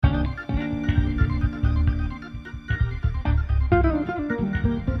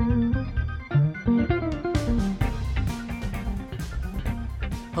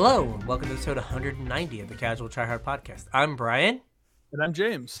Hello, and welcome to episode 190 of the Casual Tryhard Podcast. I'm Brian, And I'm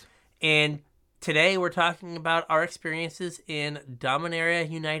James. and today we're talking about our experiences in Dominaria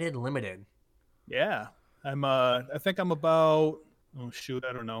United Limited. Yeah. I think I'm about, I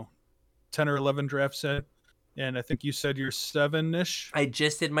don't know, 10 or 11 drafts in. And I think you said you're 7-ish. I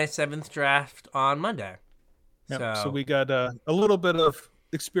just did my 7th draft on Monday. Yep. So we got a little bit of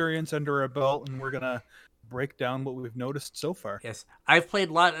experience under our belt, and we're going to break down what we've noticed so far. Yes, I've played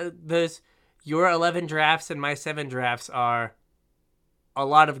a lot of those. Your 11 drafts and my 7 drafts are a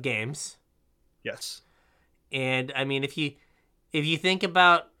lot of games. Yes. And I mean, if you think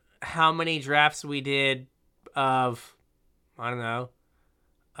about how many drafts we did of, I don't know,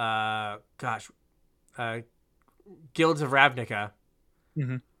 Guilds of Ravnica,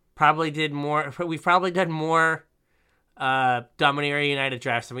 Mm-hmm. probably did more. We've probably done more Dominaria United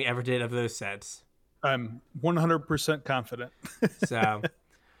drafts than we ever did of those sets. I'm 100% confident. So,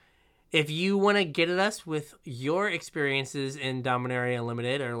 if you want to get at us with your experiences in Dominaria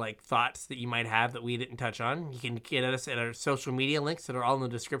Unlimited or like thoughts that you might have that we didn't touch on, you can get at us at our social media links that are all in the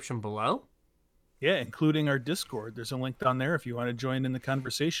description below. Yeah, including our Discord. There's a link down there if you want to join in the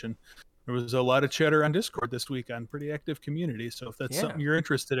conversation. There was a lot of chatter on Discord this week on pretty active community. So if that's something you're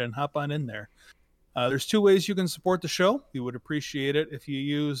interested in, hop on in there. There's 2 ways you can support the show. We would appreciate it if you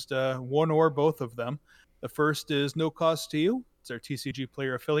used one or both of them. The first is no cost to you. It's our TCG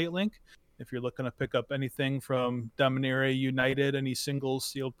Player affiliate link. If you're looking to pick up anything from Dominaria United, any singles,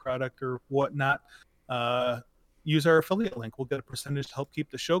 sealed product, or whatnot, use our affiliate link. We'll get a percentage to help keep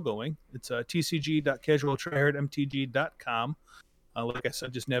the show going. It's tcg.casualtryhardmtg.com. Like I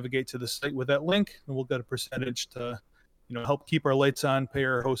said, just navigate to the site with that link, and we'll get a percentage to help keep our lights on, pay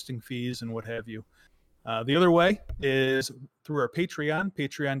our hosting fees, and what have you. The other way is through our Patreon,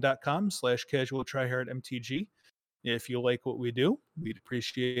 patreon.com/casualtryhardmtg. If you like what we do, we'd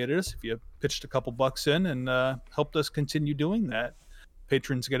appreciate it if you pitched a couple bucks in and helped us continue doing that.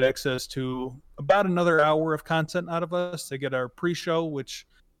 Patrons get access to about another hour of content out of us. They get our pre-show, which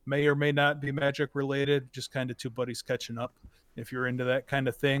may or may not be Magic related, just kind of 2 buddies catching up. If you're into that kind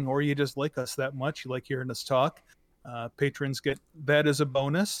of thing, or you just like us that much, you like hearing us talk, patrons get that as a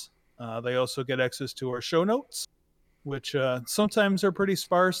bonus. They also get access to our show notes, which sometimes are pretty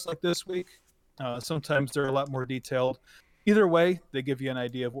sparse, like this week. Sometimes they're a lot more detailed. Either way, they give you an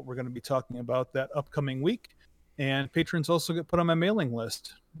idea of what we're going to be talking about that upcoming week. And patrons also get put on my mailing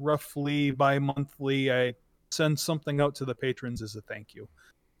list. Roughly bi-monthly, I send something out to the patrons as a thank you.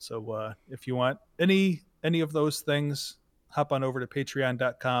 So if you want any of those things, hop on over to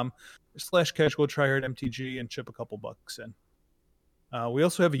patreon.com/casualtryhardmtg and chip a couple bucks in. We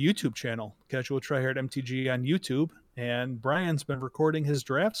also have a YouTube channel, Casual Tryhard MTG on YouTube, and Brian's been recording his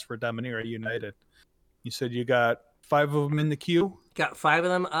drafts for Dominaria United. You said you got 5 of them in the queue? Got 5 of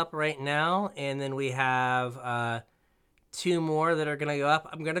them up right now, and then we have 2 more that are going to go up.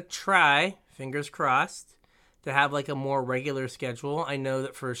 I'm going to try, fingers crossed, to have like a more regular schedule. I know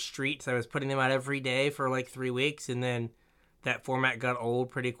that for Streets, I was putting them out every day for like 3 weeks, and then that format got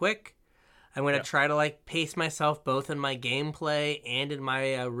old pretty quick. I'm going to try to like pace myself both in my gameplay and in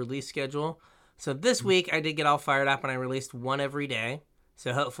my release schedule. So this week I did get all fired up and I released 1 every day.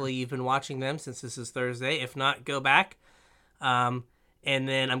 So hopefully you've been watching them since this is Thursday. If not, go back. And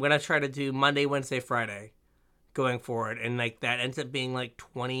then I'm going to try to do Monday, Wednesday, Friday going forward. And like that ends up being like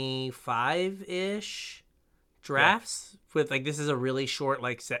 25-ish drafts with like, this is a really short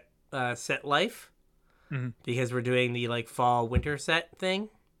like set life because we're doing the like fall winter set thing.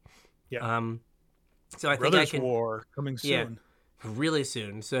 Yeah. So I Brothers think I can. War coming soon. Yeah, really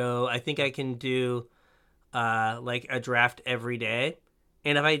soon. So I think I can do like a draft every day.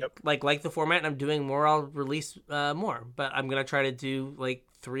 And if I like the format and I'm doing more, I'll release more. But I'm gonna try to do like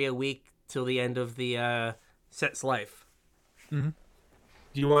 3 a week till the end of the set's life. Mm-hmm.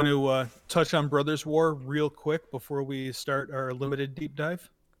 Do you want to touch on Brothers War real quick before we start our limited deep dive?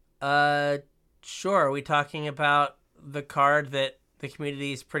 Sure. Are we talking about the card that the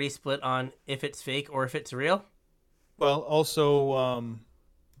community is pretty split on if it's fake or if it's real? Well, also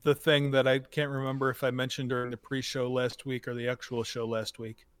the thing that I can't remember if I mentioned during the pre-show last week or the actual show last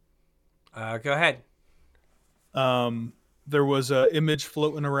week. Go ahead. There was an image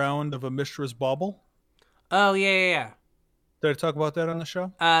floating around of a Mishra's Bauble. Oh, yeah. Did I talk about that on the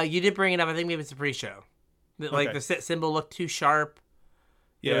show? You did bring it up. I think maybe it's a pre-show. Like the set symbol looked too sharp.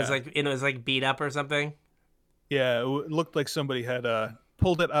 Yeah. It was like beat up or something. Yeah, it looked like somebody had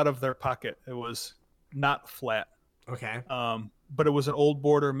pulled it out of their pocket. It was not flat. Okay. But it was an old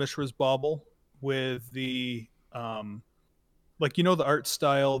border Mishra's Bauble with the the art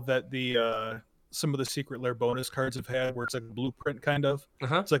style that the some of the Secret Lair bonus cards have had, where it's like a blueprint kind of.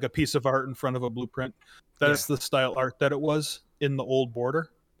 Uh-huh. It's like a piece of art in front of a blueprint. That's Yeah. the style art that it was in the old border.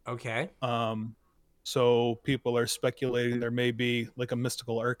 Okay. So people are speculating there may be like a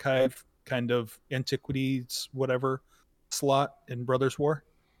mystical archive kind of antiquities, whatever slot in Brothers War.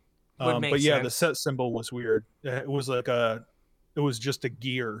 Would make But yeah, the sense. set symbol was weird. It was like it was just a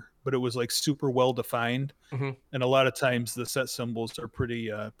gear, but it was like super well defined. Mm-hmm. And a lot of times the set symbols are pretty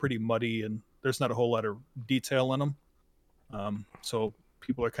muddy, and there's not a whole lot of detail in them. So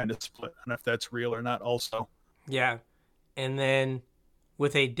people are kind of split on if that's real or not. Also, Yeah. And then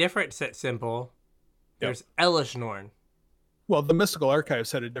with a different set symbol, there's Elishnorn. well, the Mystical Archives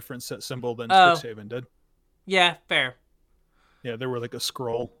had a different set symbol than Oh, Strixhaven did. yeah, fair. Yeah, they were like a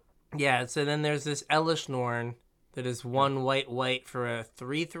scroll. Yeah, so then there's this Elishnorn that is 1 white for a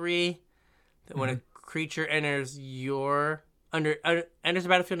 3/3. That when a creature enters enters the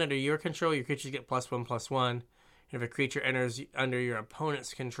battlefield under your control, your creatures get +1/+1. And if a creature enters under your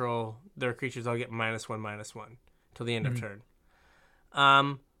opponent's control, their creatures all get -1/-1 till the end of turn.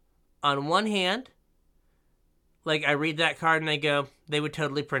 On one hand, like I read that card and I go, they would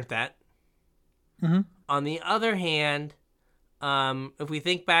totally print that. Mm-hmm. On the other hand, if we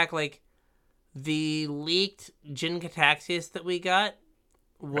think back, like the leaked Jin Cataxius that we got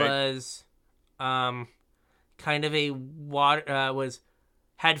was kind of a water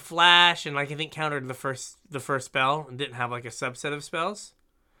had flash and like I think countered the first spell and didn't have like a subset of spells.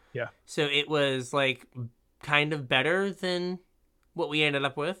 Yeah. So it was like kind of better than what we ended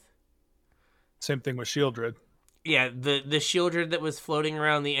up with. Same thing with Shieldred. Yeah, the Shieldred that was floating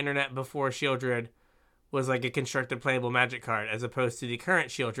around the internet before Shieldred was like a constructed playable Magic card, as opposed to the current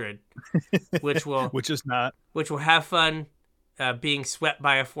Shieldred, which will have fun being swept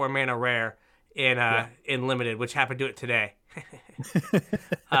by a 4-mana rare in limited, which happened to it today.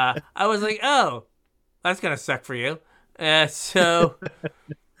 I was like, oh, that's gonna suck for you. Yeah. So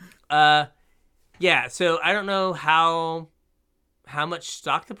I don't know how much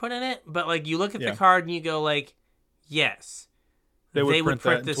stock to put in it, but like you look at the card and you go like, yes, they would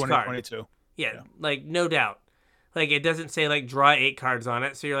print this in 2022. card. Yeah, like no doubt. Like it doesn't say like draw 8 cards on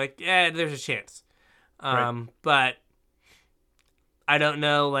it, so you're like, yeah, there's a chance. But I don't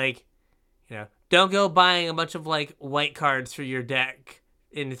know, like, don't go buying a bunch of like white cards for your deck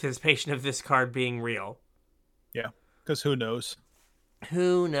in anticipation of this card being real. Yeah, because who knows?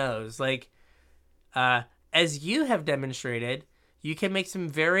 Who knows? Like, as you have demonstrated, you can make some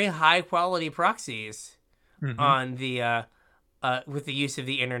very high quality proxies on the with the use of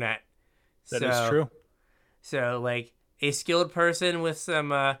the internet. That is true. So, like, a skilled person with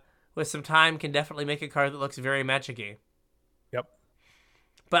some time can definitely make a card that looks very magic-y. Yep.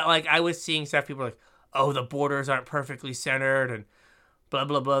 But, like, I was seeing stuff, people were like, oh, the borders aren't perfectly centered, and blah,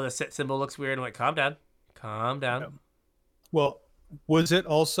 blah, blah, the set symbol looks weird. I'm like, calm down. Calm down. Yep. Well, was it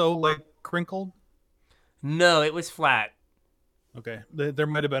also, like, crinkled? No, it was flat. Okay. There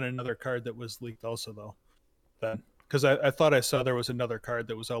might have been another card that was leaked also, though, then. Because I thought I saw there was another card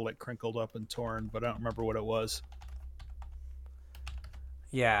that was all like crinkled up and torn, but I don't remember what it was.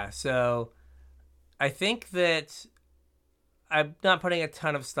 Yeah, so I think that I'm not putting a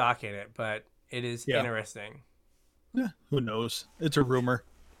ton of stock in it, but it is interesting. Yeah, who knows? It's a rumor.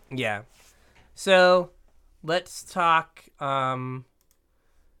 Yeah. So let's talk Dominaria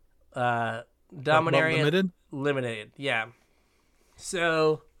Limited. Yeah.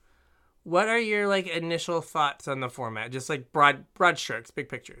 So what are your like initial thoughts on the format? Just like broad strokes, big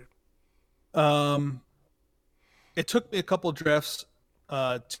picture. It took me a couple drafts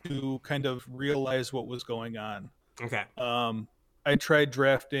to kind of realize what was going on. Okay. I tried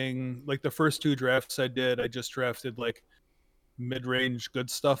drafting like the first 2 drafts I did. I just drafted like mid-range good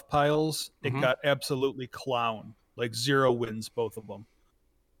stuff piles. It got absolutely clown, like 0 wins, both of them.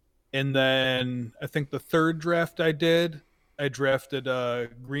 And then I think the 3rd draft I did, I drafted a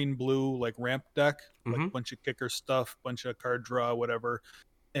green-blue like ramp deck, like a bunch of kicker stuff, bunch of card draw, whatever,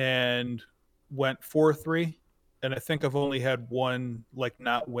 and went 4-3. And I think I've only had one like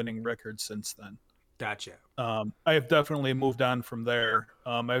not winning record since then. Gotcha. I have definitely moved on from there.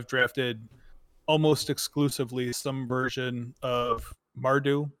 I've drafted almost exclusively some version of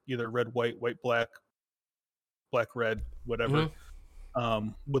Mardu, either red, white, white, black, black, red, whatever,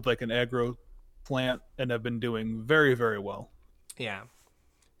 with like an aggro plant, and I've been doing very, very well. Yeah.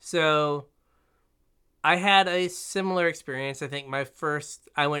 So I had a similar experience. I think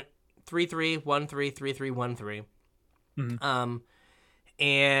I went 3-3, 1-3, 3-3, 1-3.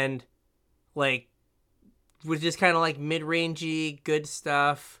 And like was just kind of like mid-rangey good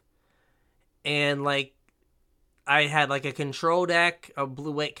stuff. And like I had like a control deck, a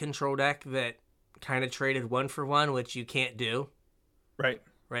blue-white control deck that kind of traded one for one, which you can't do. Right.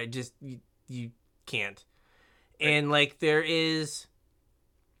 Right? Just you can't. Right. And like there are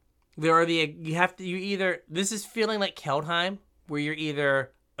you either, this is feeling like Keldheim, where you're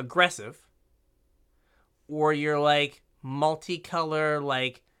either aggressive or you're like multicolor,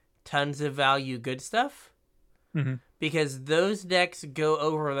 like tons of value good stuff. Mm-hmm. Because those decks go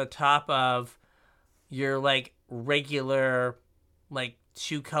over the top of your like regular like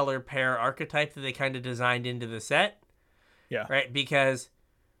 2-color pair archetype that they kind of designed into the set. Yeah. Right? Because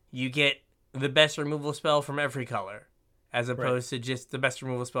you get the best removal spell from every color, as opposed to just the best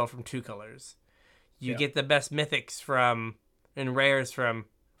removal spell from 2 colors. You get the best mythics and rares from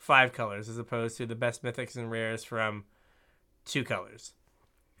 5 colors, as opposed to the best mythics and rares from 2 colors.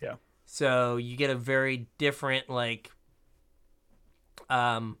 Yeah. So you get a very different like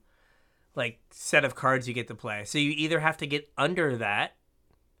set of cards you get to play. So you either have to get under that,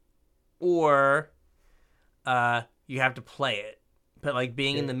 or you have to play it. But like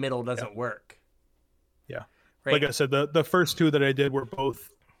being in the middle doesn't work. Yeah. Right? Like I said, the first 2 that I did were both,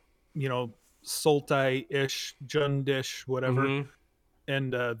 Sultai-ish, Jund-ish, whatever. Mm-hmm.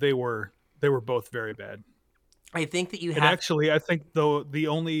 And they were both very bad. I think that you and have. Actually, I think though the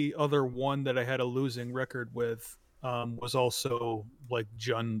only other one that I had a losing record with was also like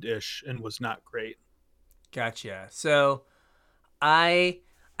Jund-ish and was not great. Gotcha. So I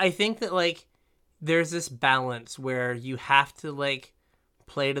think that like there's this balance where you have to like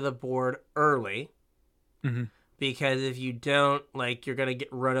play to the board early. Mm-hmm. Because if you don't, like, you're gonna get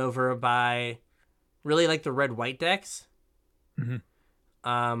run over by really like the red-white decks.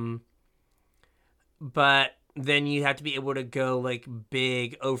 Mm-hmm. But then you have to be able to go like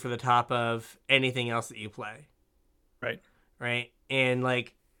big over the top of anything else that you play. Right. And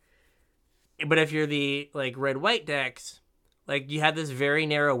like, but if you're the like red-white decks, like you have this very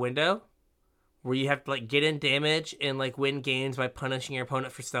narrow window where you have to like get in damage and like win games by punishing your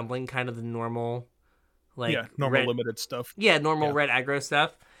opponent for stumbling, kind of the normal. Like normal limited stuff. Yeah, normal red aggro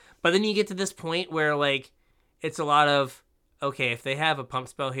stuff. But then you get to this point where like it's a lot of, okay, if they have a pump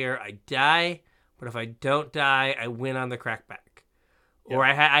spell here, I die. But if I don't die, I win on the crackback. Yeah. Or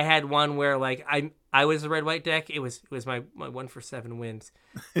I had one where like I was the red-white deck. It was my 1 for 7 wins.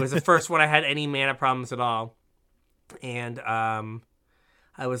 It was the first one I had any mana problems at all. And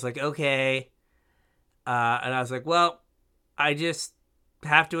I was like, okay. And I was like, well, I just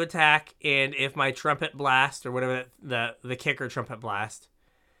have to attack, and if my trumpet blast or whatever the kicker trumpet blast,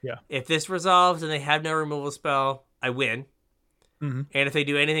 if this resolves and they have no removal spell, I win. Mm-hmm. And if they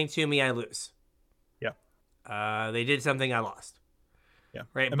do anything to me, I lose. They did something, I lost.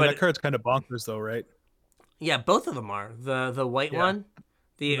 Right. I mean, that card's kind of bonkers though, right? Yeah, both of them are. The white one,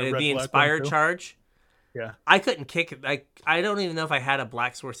 the inspired one charge. Yeah. I couldn't kick it. I don't even know if I had a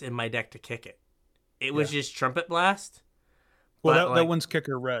black source in my deck to kick it. It was just trumpet blast. Well, that one's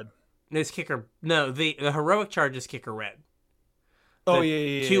kicker red. No, it's kicker. No, the heroic charge is kicker red. Oh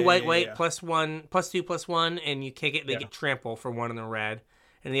yeah. 2 white +1 +2 +1, and you kick it. They get trample for 1 in the red,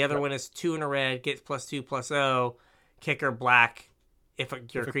 and the other one is 2 in a red, gets +2 +0, kicker black. If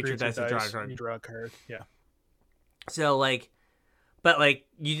your creature dies, you draw a card. You draw a card. Yeah. So like, but like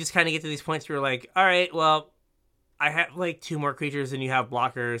you just kind of get to these points where you're like, all right, well, I have like 2 more creatures and you have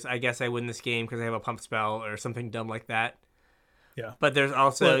blockers. I guess I win this game because I have a pump spell or something dumb like that. Yeah. But there's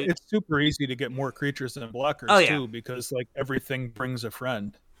also it's super easy to get more creatures than blockers too, because like everything brings a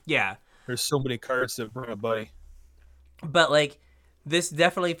friend. Yeah. There's so many cards that bring a buddy. But like this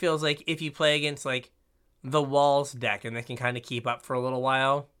definitely feels like if you play against like the Walls deck and they can kind of keep up for a little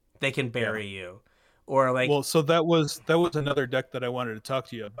while, they can bury you. Or like, well, so that was another deck that I wanted to talk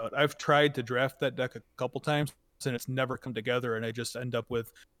to you about. I've tried to draft that deck a couple times and it's never come together, and I just end up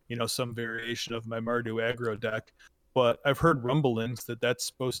with some variation of my Mardu aggro deck. But I've heard rumblings that that's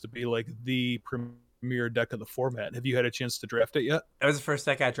supposed to be like the premier deck of the format. Have you had a chance to draft it yet? That was the first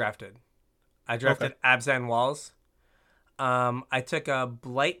deck I drafted. I drafted Abzan Walls. I took a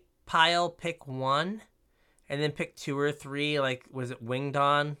Blight Pile, pick 1, and then pick 2 or 3. Like, was it Winged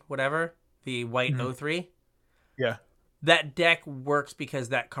On, whatever? The white 0-3. Yeah. That deck works because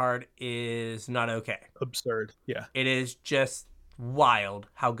that card is not okay. Absurd. Yeah. It is just wild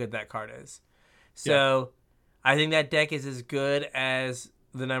how good that card is. So I think that deck is as good as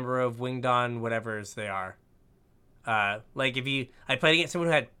the number of Winged On whatevers they are. Like I played against someone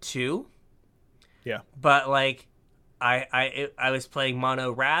who had 2. Yeah. But like I was playing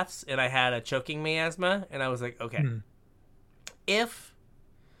mono Wraths and I had a Choking Miasma and I was like, okay, if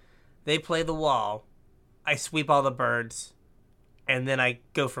they play the wall, I sweep all the birds and then I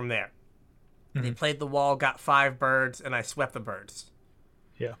go from there. They played the wall, got 5 birds, and I swept the birds.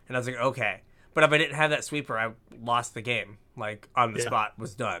 Yeah. And I was like, okay. But if I didn't have that sweeper, I lost the game. Like on the Yeah. spot,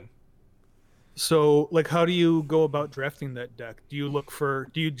 was done. So, like, how do you go about drafting that deck? Do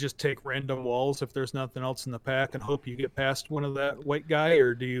you just take random walls if there's nothing else in the pack and hope you get past one of that white guy,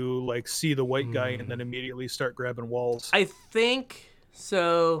 or do you like see the white guy and then immediately start grabbing walls? I think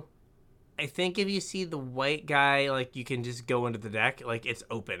so. I think if you see the white guy, like you can just go into the deck, like it's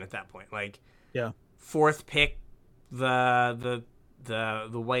open at that point. Like Yeah. fourth pick, the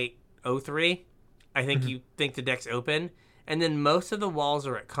white O3. I think you think the deck's open, and then most of the walls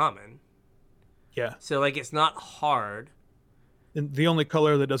are at common. Yeah. So like it's not hard. And the only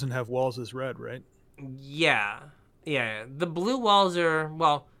color that doesn't have walls is red, right? Yeah. Yeah. The blue walls are,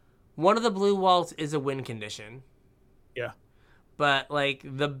 well, one of the blue walls is a win condition. Yeah. But like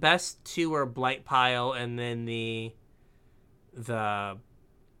the best two are Blight Pile and then the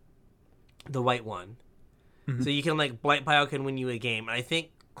white one. Mhm. So you can like Blight Pile can win you a game. And I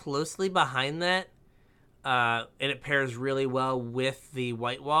think closely behind that, and it pairs really well with the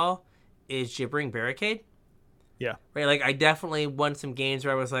white wall, is Gibbering Barricade. Yeah. Right, like I definitely won some games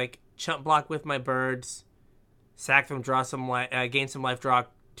where I was like chump block with my birds, sack them, draw some gain some life, draw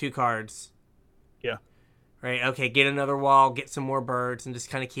 2 cards. Yeah. Right, okay, get another wall, get some more birds, and just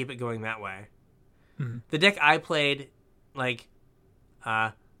kind of keep it going that way. Mhm. The deck I played, like,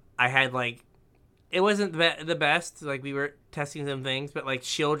 I had like, it wasn't the best. Like we were testing some things, but like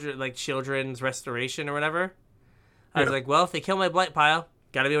children's restoration or whatever. I was Yeah. like, well, if they kill my Blight Pile,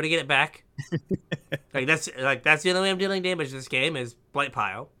 gotta be able to get it back. That's the only way I'm dealing damage in this game is Blight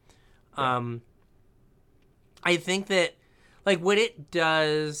Pile. Yeah. I think that like what it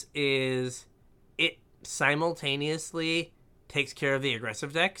does is it simultaneously takes care of the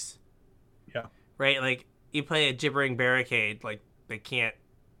aggressive decks. Yeah. Right? Like you play a Gibbering Barricade, like they can't.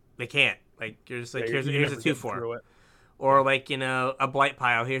 Like you're just like Yeah, here's you're a never 2/4. getting through it. Or like, a Blight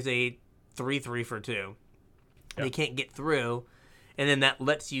Pile, here's a 3/3 for 2. Yeah. They can't get through, and then that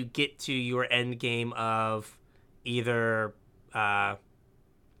lets you get to your end game of either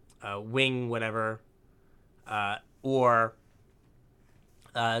wing whatever, or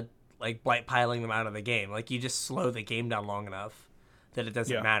like Blight Piling them out of the game. Like you just slow the game down long enough that it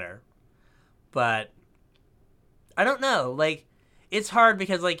doesn't Yeah. matter. But I don't know. Like it's hard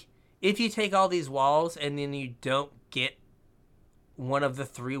because like if you take all these walls and then you don't get one of the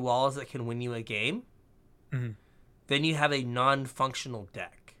 3 walls that can win you a game, Mhm. then you have a non-functional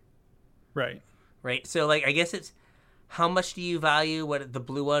deck, Right. right? So like I guess it's how much do you value what the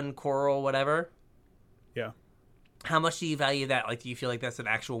blue one, coral, whatever? Yeah. How much do you value that? Like do you feel like that's an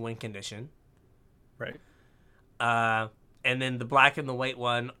actual win condition? Right. And then the black and the white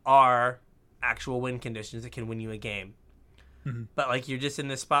one are actual win conditions that can win you a game. Mhm. But like you're just in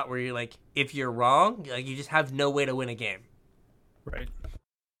this spot where you're like, if you're wrong, like you just have no way to win a game. Right.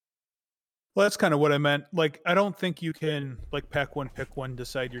 Well, that's kind of what I meant. Like, I don't think you can like pack one, pick one,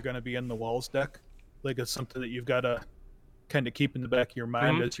 decide you're going to be in the walls deck. Like, it's something that you've got to kind of keep in the back of your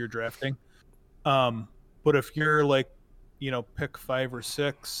mind Mhm. as you're drafting. But if you're like, pick 5 or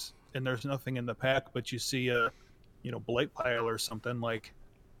 6, and there's nothing in the pack, but you see a, Blight Pile or something, like,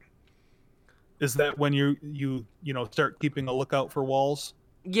 is that when you start keeping a lookout for walls?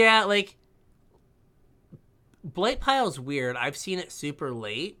 Yeah, like Blight Pile's weird. I've seen it super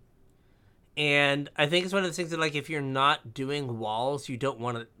late. And I think it's one of the things that like if you're not doing walls, you don't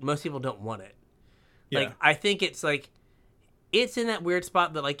want it. Most people don't want it. Yeah. Like I think it's like it's in that weird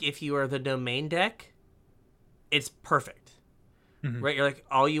spot that like if you are the domain deck, it's perfect. Mhm. Right? You're like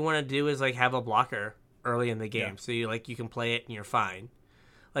all you want to do is like have a blocker early in the game. Yeah. So you can play it and you're fine.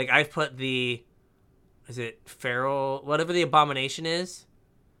 Like I've put is it feral whatever the abomination is?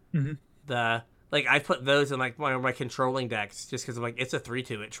 Mhm. I put those in like one of my controlling decks just because I'm like it's a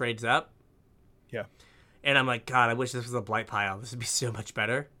 3/2, it trades up. Yeah. And I'm like, God, I wish this was a Blight Pile. This would be so much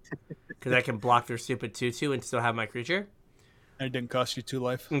better because I can block their stupid 2/2 and still have my creature. And it didn't cost you 2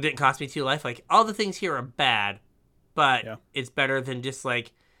 life. It didn't cost me 2 life. Like all the things here are bad, but Yeah. it's better than just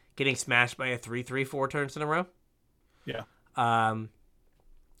like getting smashed by a 3/3 4 turns in a row. Yeah.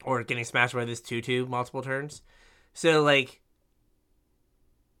 Or getting smashed by this 2/2 multiple turns. So like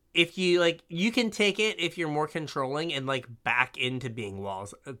if you like you can take it if you're more controlling and like back into being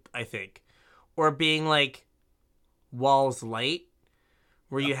walls, I think. Or being like walls light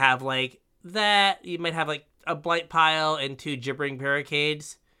where you have like that you might have like a Blight Pile and 2 Gibbering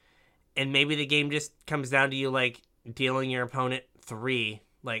Barricades and maybe the game just comes down to you like dealing your opponent 3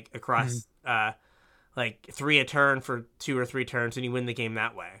 like across like 3 a turn for 2 or 3 turns and you win the game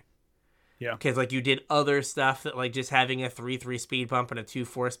that way. Yeah. Because like you did other stuff that like just having a 3/3 speed bump and a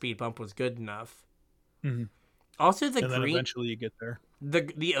 2/4 speed bump was good enough. Mhm. Also the And then green eventually you get there.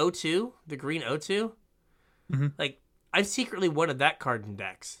 The O2, the green O2, Mhm. like I've secretly wanted that card in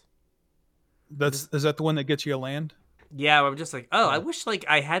decks. Is that the one that gets you a land? Yeah, I'm just like, oh, I Yeah. wish like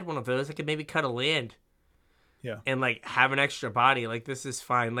I had one of those. I could maybe cut a land Yeah. and like have an extra body. Like this is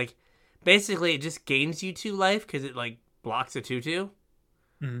fine. Like basically, it just gains you 2 life because it like blocks a 2/2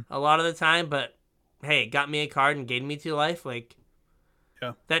 Mhm. a lot of the time. But hey, it got me a card and gained me 2 life. Like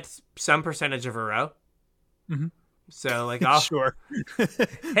Yeah. that's some percentage of a row. Mhm. So like, I'll Sure.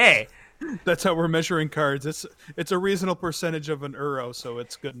 hey, That's how we're measuring cards. It's a reasonable percentage of an euro, so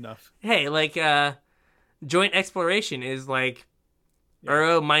it's good enough. hey, like joint exploration is like Yeah.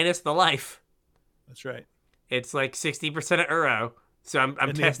 Uro minus the life. That's right. It's like 60% of Uro. So I'm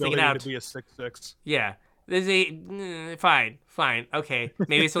And the testing it ability out. to be a 6/6. Yeah. There's fine. Okay.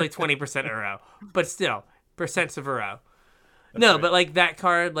 Maybe it's only 20% Uro, but still, percents of Uro. That's No, right. but like that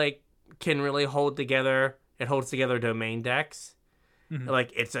card like can really hold together. It holds together domain decks. Mhm.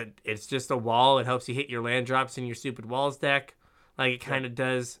 Like it's just a wall. It helps you hit your land drops in your stupid walls deck. Like it kind of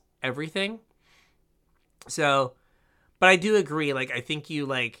does everything. So, but I do agree. Like I think you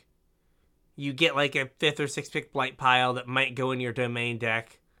get like a 5th or 6th pick blight pile that might go in your domain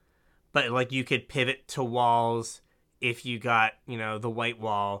deck, but like you could pivot to walls if you got the white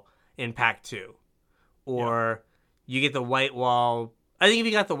wall in pack 2, or you get the white wall. I think if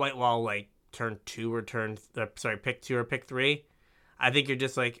you got the white wall like turn 2 or pick 2 or pick 3, I think you're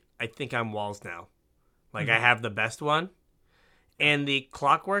just like, I think I'm walls now. Like I have the best one. And the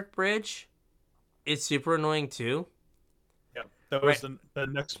clockwork bridge is super annoying too. Yeah, that Right. was the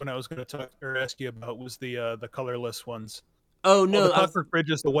next one I was going to talk or ask you about was the colorless ones. Oh Oh, no, the Clockwork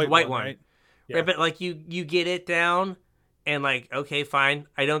Bridge is the white white one, one. right? Yeah. Right, but like you get it down and like, okay, fine.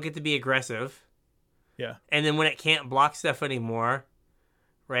 I don't get to be aggressive. Yeah. And then when it can't block stuff anymore,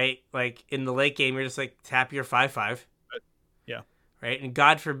 right? Like in the late game, you're just like tap your 5/5. Yeah. Right? And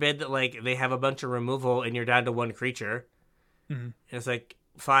God forbid that like they have a bunch of removal and you're down to 1 creature. Mhm. And it's like,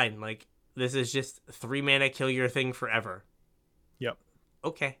 fine, like this is just 3 mana kill your thing forever. Yep.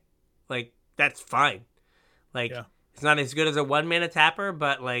 Okay. Like that's fine. Like Yeah. it's not as good as a 1 mana tapper,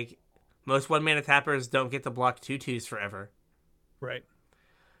 but like most 1 mana tappers don't get to block 2/2s forever. Right.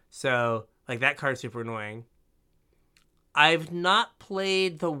 So like that card's super annoying. I've not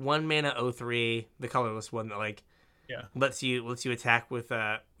played the 1 mana O3, the colorless one that like Yeah. lets you attack with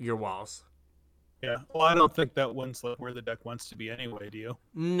your walls. Yeah. Well, I don't think that one's like where the deck wants to be anyway. Do you?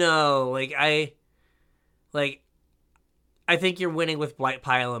 No, like I think you're winning with Blight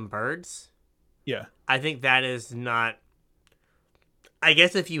Pile and Birds. Yeah. I think that is not. I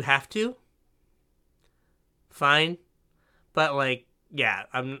guess if you have to, fine. But like, yeah,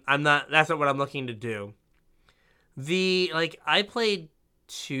 I'm not. That's not what I'm looking to do. I played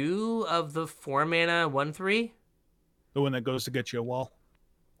 2 of the 4 mana 1/3. The one that goes to get you a wall.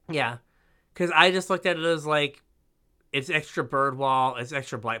 Yeah, because I just looked at it as like it's extra bird wall, it's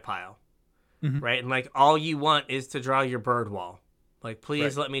extra blight pile, Mhm. right? And like all you want is to draw your bird wall. Like,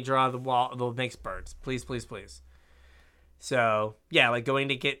 please Right. let me draw the wall that makes birds. Please, please, please. So yeah, like going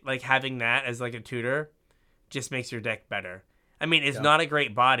to get like having that as like a tutor just makes your deck better. I mean, it's Yeah. not a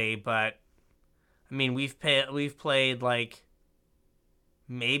great body, but I mean we've played like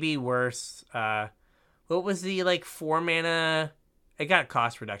maybe worse. What was the like 4 mana? It got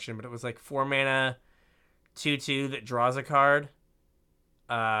cost reduction, but it was like 4 mana 2/2 that draws a card.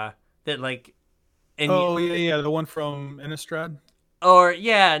 That like and Oh yeah, the one from Innistrad. or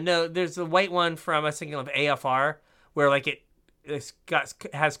yeah, no, there's a white one from I was thinking of AFR where like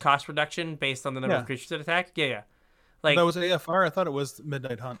has cost reduction based on the number Yeah. of creatures that attack. Yeah. Like That was AFR. I thought it was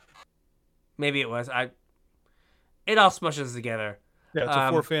Midnight Hunt. maybe it was. It all smushes together. Yeah, it's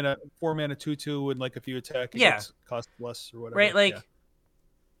a 4 mana 2/2, and like if you attack, it Yeah. gets cost less or whatever. Right, like Yeah.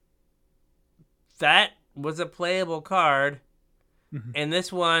 that was a playable card. Mhm. And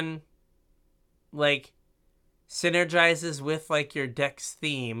this one like synergizes with like your deck's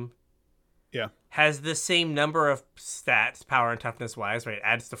theme. Yeah. Has the same number of stats, power and toughness wise, right?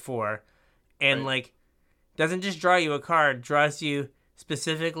 Adds to 4. And Right. like doesn't just draw you a card, draws you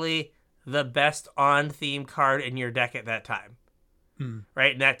specifically the best on theme card in your deck at that time. Hmm.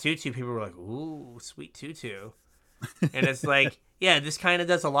 Right? And that 2/2 people were like, "Ooh, sweet 2/2." And it's like, yeah, this kind of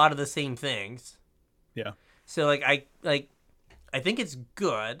does a lot of the same things. Yeah. So like I think it's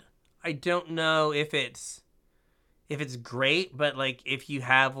good. I don't know if it's great, but like if you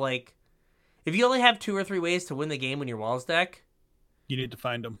only have 2 or 3 ways to win the game in your walls deck, You need to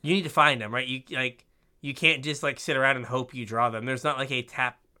find them. you need to find them, right? You can't just like sit around and hope you draw them. There's not like a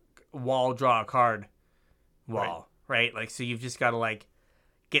tap wall draw a card wall, right? Like so you've just got to like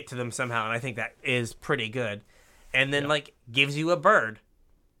get to them somehow, and I think that is pretty good. and then Yeah. like gives you a bird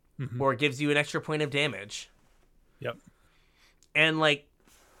Hmm. or gives you an extra point of damage. Yep. And like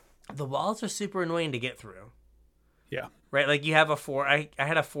the walls are super annoying to get through. Yeah. Right? Like you have a 4. I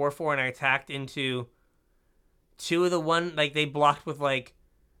had a 4/4 and I attacked into two of the one, like they blocked with like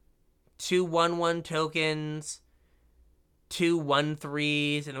two 1/1 tokens, two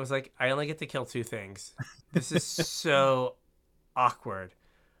 1/3s, and it was like I only get to kill two things. This is so awkward.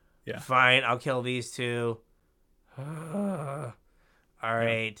 Yeah. Fine, I'll kill these two. All Yeah.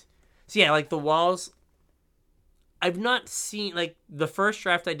 right. So yeah, like the walls, I've not seen like the first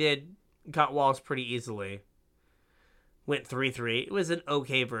draft I did got walls pretty easily. Went 3/3. It was an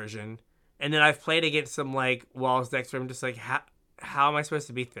okay version. And then I've played against some like walls decks where I'm just like, how am I supposed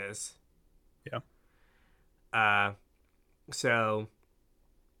to beat this? Yeah. Uh so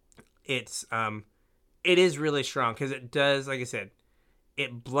it's it is really strong because it does, like I said,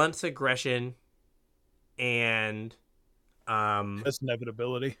 it blunts aggression and That's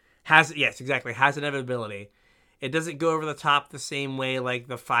inevitability. has, yes, exactly, has inevitability. It doesn't go over the top the same way like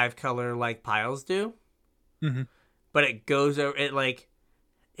the 5 color like piles do, Hmm. but it goes over it like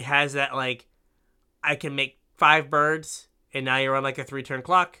it has that like I can make 5 birds and now you're on like a 3 turn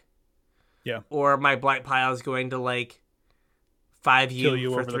clock. Yeah. Or my black pile is going to like 5 Kill you you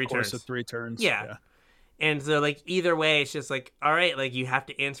for over the 3 course turns. of 3 turns. Yeah. Yeah. And so like either way it's just like, all right, like you have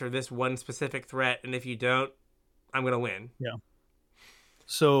to answer this one specific threat, and if you don't, I'm gonna win. Yeah.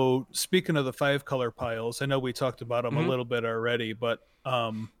 So speaking of the 5 color piles, I know we talked about them a Mm-hmm. little bit already, but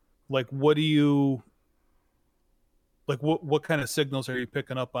like what do you like what kind of signals are you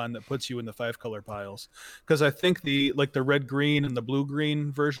picking up on that puts you in the 5 color piles? Because I think the like the red green and the blue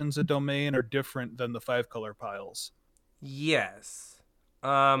green versions of domain are different than the 5 color piles. Yes.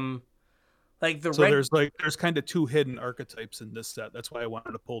 Like the So red. there's kind of two hidden archetypes in this set. That's why I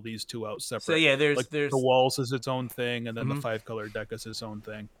wanted to pull these two out So separate. yeah, Like the there's. walls is its own thing, and then the Mhm. 5 color deck is its own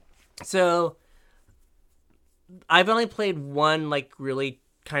thing. So I've only played one like really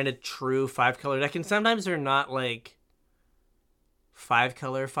kind of true 5 color deck, and sometimes they're not like 5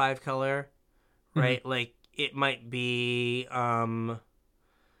 color, Hmm. right? Like it might be right,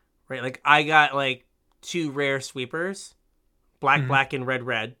 like I got like two rare sweepers, black Hmm. black and red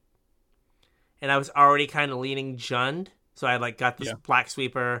red, and I was already kind of leaning Jund, so I like got this Yeah. black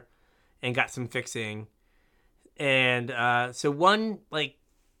sweeper and got some fixing. And so one, like,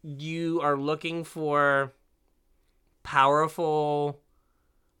 you are looking for powerful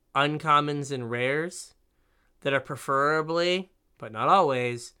uncommons and rares that are preferably, but not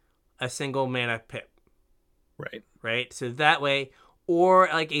always, a single mana pip, Right. right? So that way, or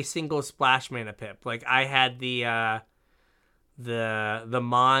like a single splash mana pip. Like I had the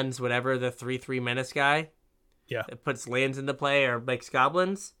Mons, whatever, the 3/3 menace guy Yeah. that puts lands into play or makes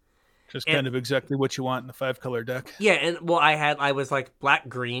goblins. Just And kind of exactly what you want in the 5 color deck. yeah, and well, I was like black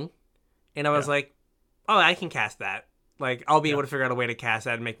green, and I was Yeah. like, oh, I can cast that. Like I'll be Yeah. able to figure out a way to cast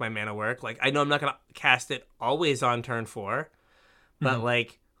that and make my mana work. Like I know I'm not gonna cast it always on turn 4, but Hmm.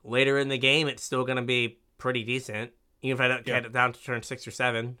 like later in the game, it's still gonna be pretty decent. Even if I don't Yeah. get it down to turn 6 or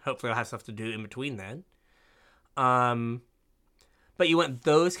 7, hopefully I'll have stuff to do in between then. Um, but you want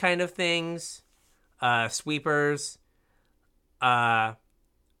those kind of things, sweepers, uh,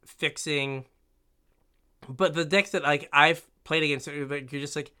 fixing. But the decks that like I've played against, like, you're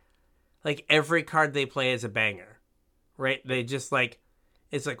just like every card they play is a banger, right? They just like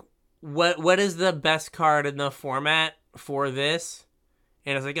it's like what is the best card in the format for this?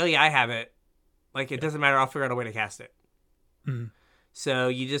 And it's like, oh yeah, I have it. Like it Yeah. doesn't matter. I'll figure out a way to cast it. Hmm. So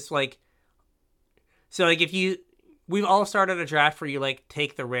you just like so like if you we've all started a draft where you like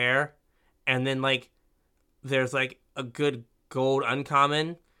take the rare, and then like there's like a good gold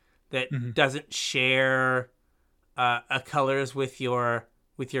uncommon that Hmm. doesn't share a colors with your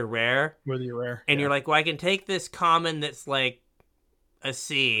rare, Whether you're rare. and Yeah. you're like, well, I can take this common that's like a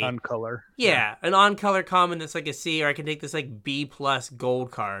C. On color. Yeah, an on color common that's like a C, or I can take this like B plus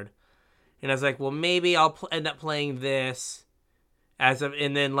gold card. And I was like, well, maybe I'll end up playing this as of,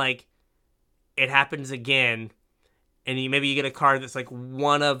 and then like it happens again, and maybe you get a card that's like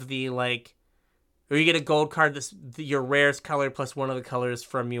one of the like, or you get a gold card that's your rare's color plus one of the colors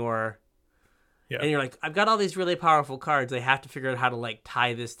from your, Yeah. and you're like, I've got all these really powerful cards. I have to figure out how to like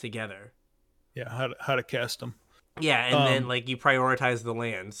tie this together. Yeah. How to cast them. Yeah, and then like you prioritize the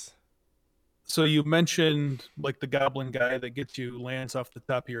lands. So you mentioned like the goblin guy that gets you lands off the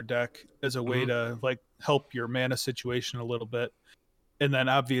top of your deck as a way Mhm. to like help your mana situation a little bit. And then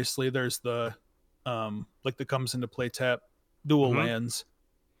obviously there's the like that comes into play tap dual Mhm. lands.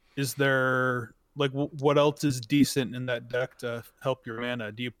 Is there like what else is decent in that deck to help your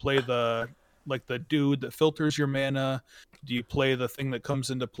mana? Do you play like the dude that filters your mana? Do you play the thing that comes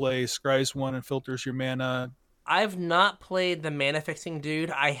into play, scries one and filters your mana? I've not played the mana fixing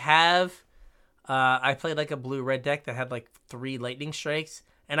dude. I have. I played like a blue red deck that had like 3 lightning strikes,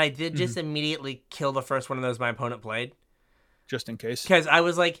 and I did just immediately kill the first one of those my opponent played. Just in case. Because I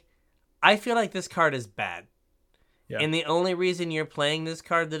was like, I feel like this card is bad. Yeah. And the only reason you're playing this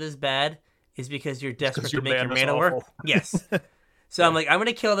card that is bad is because you're desperate to make your mana's mana work. awful. Yes. So I'm like, I'm going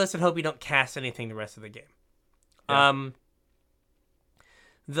to kill this and hope you don't cast anything the rest of the game. Yeah.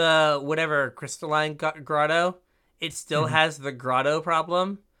 The whatever crystalline grotto, it still has the grotto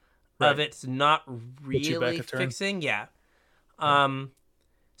problem of it's not really fixing. Yeah.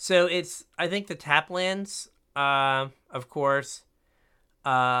 So it's, I think the tap lands, of course,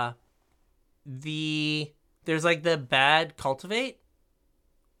 there's like the bad cultivate.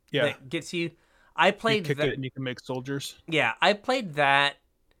 Yeah. That gets you. I played you kick it and you can make soldiers. Yeah, I played that.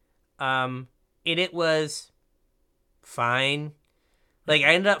 And it was fine. Like,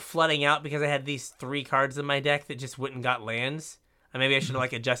 I ended up flooding out because I had these 3 cards in my deck that just wouldn't got lands. And maybe I should have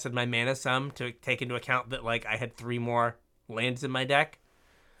like adjusted my mana some to take into account that like I had 3 more lands in my deck.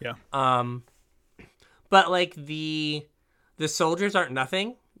 Yeah. But like the soldiers aren't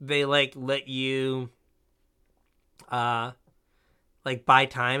nothing. They like let you like buy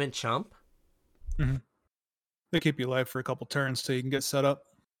time and chump. They keep you alive for a couple turns so you can get set up.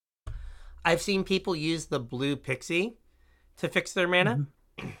 I've seen people use the blue pixie to fix their mana.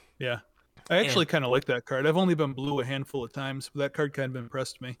 Yeah. I actually kind of like that card. I've only been blue a handful of times, but that card kind of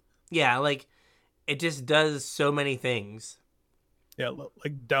impressed me. Yeah, like it just does so many things. Yeah,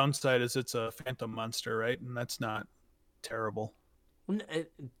 like downside is it's a phantom monster, right? And that's not terrible.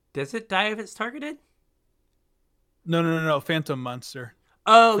 Does it die if it's targeted? No. Phantom monster.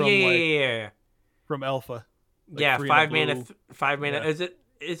 Oh, yeah. From Alpha. Like yeah, 5 mana. 5 mana. Yeah.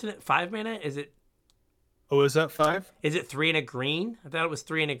 Isn't it 5 mana? Is it? Oh, is that 5? Is it 3 and a green? I thought it was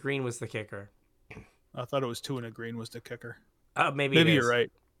 3 and a green was the kicker. I thought it was 2 and a green was the kicker. Oh, maybe you're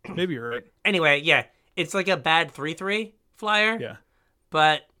right. Maybe you're right. Anyway, yeah, it's like a bad 3/3 flyer. Yeah.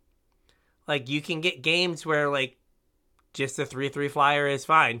 But like you can get games where like just a 3/3 flyer is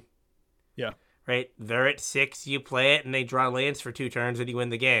fine. Yeah. Right? They're at 6, you play it, and they draw lands for 2 turns, and you win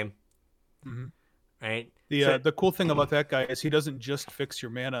the game. Right? The cool thing about that guy is he doesn't just fix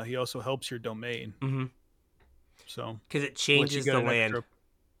your mana; he also helps your domain. So because it changes the land.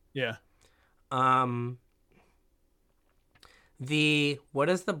 Yeah. What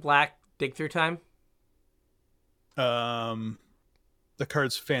is the black dig through time? The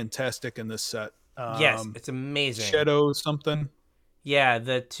card's fantastic in this set. Yes, it's amazing. Shadow something. Yeah,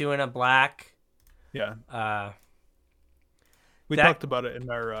 the 2 and a black. Yeah. We talked about it in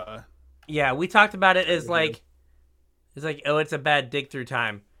our. Yeah, we talked about it as like, oh, it's a bad dig through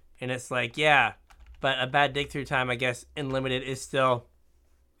time, and it's like, yeah, but a bad dig through time, I guess, in limited is still,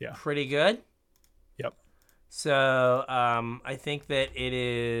 pretty good. Yep. So, I think that it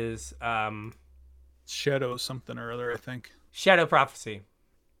is Shadow something or other. I think Shadow Prophecy.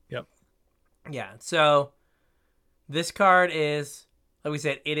 Yep. Yeah. So, this card is, like we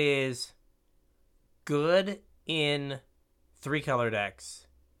said, it is good in 3-color decks.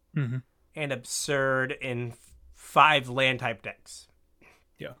 And absurd in 5 land type decks.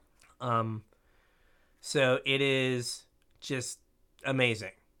 Yeah. So it is just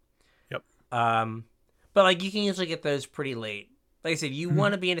amazing. Yep. But like you can usually get those pretty late. Like I said, you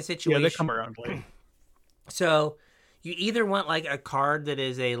want to be in a situation. Yeah, they come around late. So you either want like a card that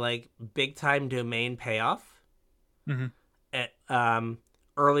is a like big time domain payoff. At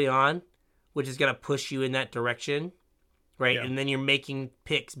early on, which is gonna push you in that direction. Right, and then you're making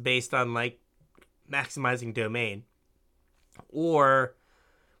picks based on like maximizing domain, or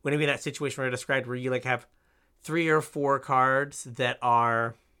when you're in that situation where I described, where you like have 3 or 4 cards that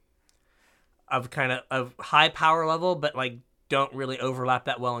are of kind of high power level, but like don't really overlap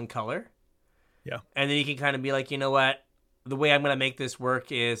that well in color. Yeah, and then you can kind of be like, you know what, the way I'm gonna make this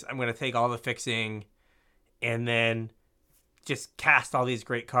work is I'm gonna take all the fixing, and then just cast all these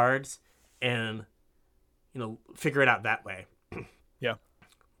great cards and figure it out that way. Yeah.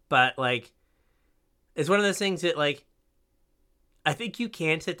 But, like, it's one of those things that, like, I think you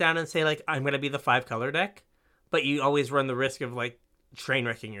can sit down and say, like, I'm going to be the 5-color deck, but you always run the risk of, like, train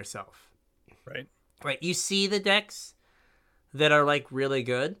wrecking yourself. Right. Right. You see the decks that are, like, really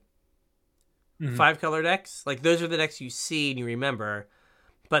good. 5-color decks. Like, those are the decks you see and you remember.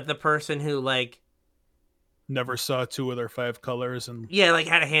 But the person who, like... never saw 2 of their 5 colors and... yeah, like,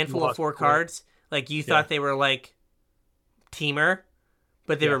 had a handful of 4 cards... like, you thought they were, like, Teamer,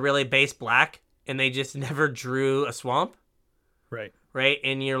 but they were really base black, and they just never drew a swamp. Right. Right?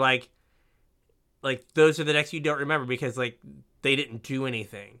 And you're like, like those are the decks you don't remember because like they didn't do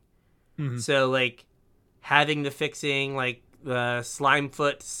anything. Mhm. So like having the fixing like the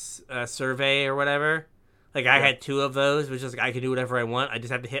Slimefoot survey or whatever. Like I Yeah. had 2 of those, which is like I can do whatever I want. I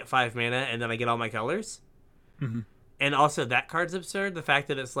just have to hit 5 mana and then I get all my colors. Mhm. And also that card's absurd. The fact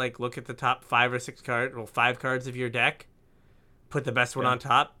that it's like look at the top 5 or 6 cards, well 5 cards of your deck, put the best one Yeah. on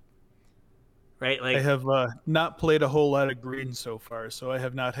top. Right? I Like have not played a whole lot of green so far, so I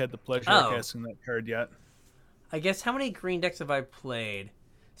have not had the pleasure of oh, casting that card yet. I guess how many green decks have I played?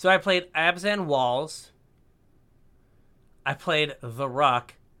 So I played Abzan Walls. I played The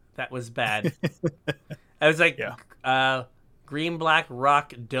Rock. That was bad. I was like Yeah. Green Black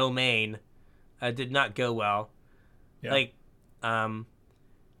Rock Domain. Did not go well. Yeah. Like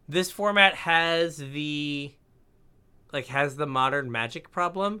this format has the modern Magic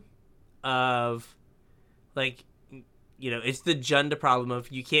problem of like it's the Junda problem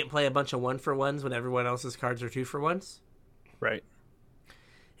of you can't play a bunch of 1-for-1s when everyone else's cards are 2-for-1s. Right.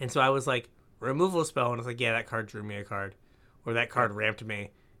 And so I was like, removal spell, and I was like, yeah, that card drew me a card. Or that card ramped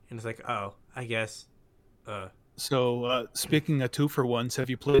me. And it's like, oh, I guess. So speaking of 2-for-1s, have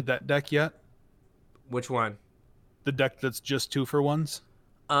you played that deck yet? Which one? The deck that's just 2-for-1s?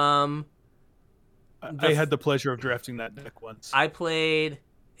 Um, I had the pleasure of drafting that deck once. I played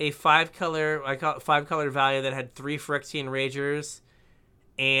a 5-color, I call it 5-color value that had 3 Phyrexian Ragers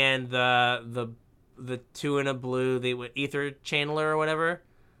and the 2 in a blue, the Ether Channeler or whatever.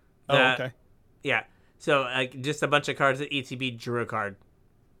 Oh, okay. Yeah. So just a bunch of cards that ETB drew a card.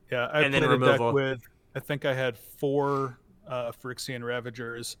 Yeah, I And then played a deck removal. with, I think I had 4 Phyrexian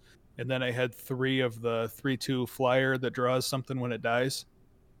Ravagers, and then I had 3 of the 3/2 flyer that draws something when it dies.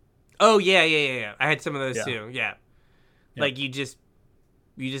 Oh yeah. I had some of those Yeah. too. Yeah. Yeah. Like you just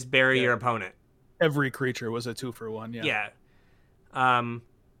bury Yeah. your opponent. Every creature was a 2-for-1. Yeah. Yeah.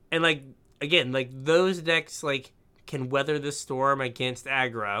 And like again, like those decks like can weather the storm against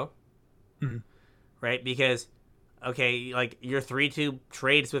aggro. Mhm. Right? Because okay, like your 3/2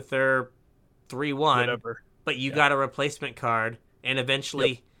 trades with their 3/1, Whatever. but you got a replacement card, and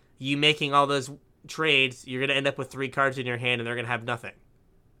eventually you making all those trades, you're gonna end up with 3 cards in your hand and they're gonna have nothing.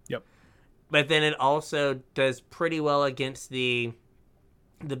 Yep. But then it also does pretty well against the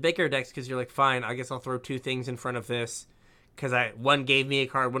bigger decks because you're like, fine, I guess I'll throw 2 things in front of this because one gave me a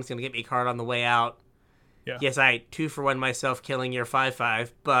card, one's gonna get me a card on the way out. Yeah. Yes, I 2-for-1 myself killing your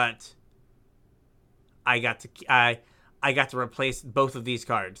 5/5, but I got to replace both of these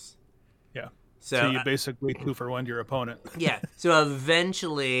cards. Yeah. So you basically 2-for-1 your opponent. yeah. So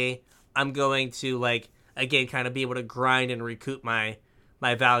eventually, I'm going to like again kind of be able to grind and recoup my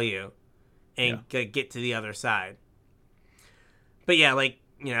value, and get to the other side. But yeah, like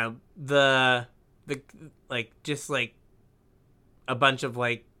the like just like a bunch of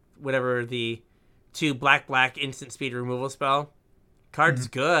like whatever the 2 black instant speed removal spell card's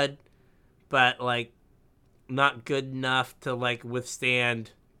good, but like not good enough to like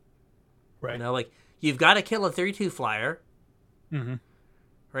withstand. Right. Like you've got to kill a 3/2 flyer, Mm-hmm.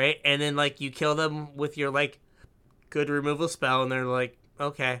 right? And then like you kill them with your like good removal spell, and they're like,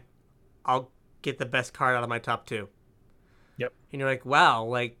 okay, I'll get the best card out of my top 2. Yep. And you're like, wow,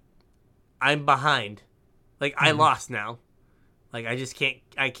 like I'm behind, like I lost now, like I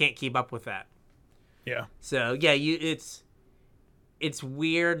can't keep up with that. Yeah. So yeah, it's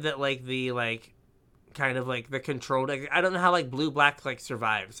weird that like the like kind of like the control deck. I don't know how like blue black like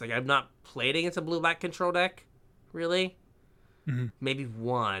survives. Like I've not played against a blue black control deck, really. Mm-hmm. Maybe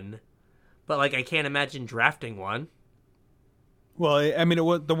one, but like I can't imagine drafting one. Well, I mean,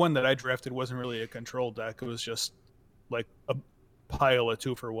 the one that I drafted wasn't really a control deck. It was just like a pile of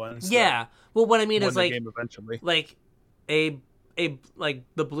 2-for-1s. Yeah. Well, what I mean is the like game eventually. like a like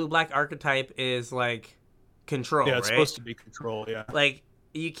the blue black archetype is like control. Yeah, it's right? supposed to be control. Yeah. Like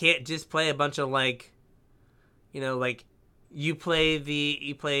you can't just play a bunch of like, like you play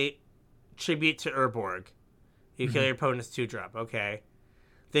Tribute to Urborg. You kill your opponent's 2-drop. Okay.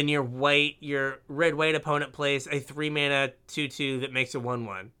 Then your red white opponent plays a 3-mana 2/2 that makes a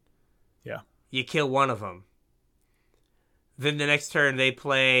 1/1. Yeah. You kill one of them. Then the next turn they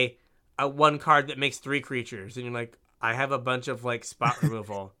play a 1 card that makes 3 creatures, and you're like, I have a bunch of like spot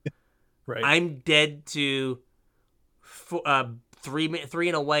removal. Right. I'm dead to 3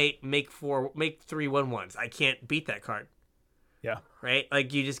 and a white, make 3 1/1s. I can't beat that card. Yeah. Right?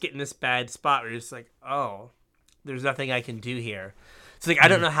 Like you just get in this bad spot where you're just like, oh, there's nothing I can do here. So like I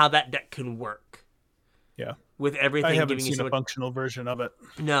don't know how that deck can work. Yeah. With everything I haven't giving you seen so a much. functional version of it.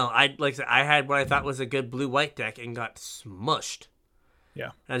 No, I had what I thought was a good blue white deck and got smushed.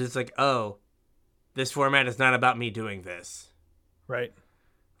 Yeah. And I was just like, oh, this format is not about me doing this. Right.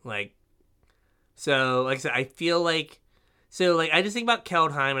 Like So, like I said, I feel like I just think about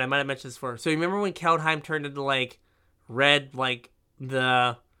Keldheim, and I might have mentioned this before. So, remember when Keldheim turned into like red, like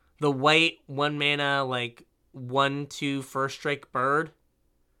the white 1 mana like 1/2 first strike bird,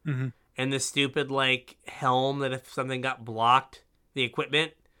 Mm-hmm. and the stupid like helm that if something got blocked, the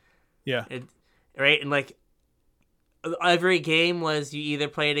equipment, Yeah. it, right? And like every game was you either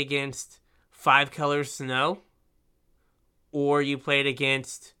played against 5 color snow, or you played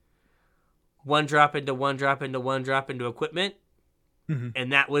against 1 drop into 1 drop into 1 drop into equipment, Mm-hmm.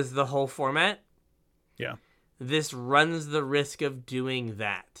 and that was the whole format. Yeah. This runs the risk of doing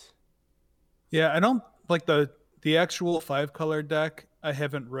that. Yeah, I don't like the actual 5 color deck. I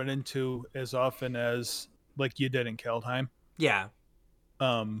haven't run into as often as like you did in Keldheim. Yeah.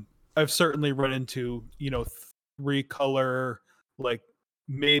 I've certainly run into 3 color, like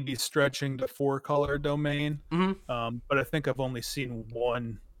maybe stretching to 4 color domain. Hmm. But I think I've only seen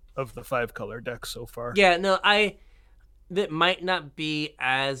one of the 5 color decks so far. Yeah, no, that might not be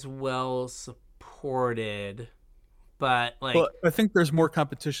as well supported, but like, But I think there's more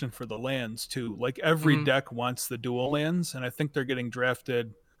competition for the lands too. Like every mhm, deck wants the dual lands, and I think they're getting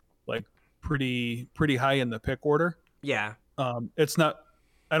drafted like pretty high in the pick order. yeah, It's not.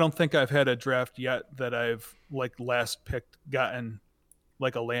 I don't think I've had a draft yet that I've like last picked gotten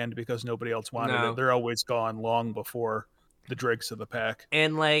like a land because nobody else wanted it. no, They're always gone long before the dregs of the pack.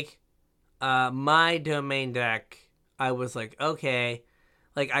 and like, my domain deck, I was like, okay,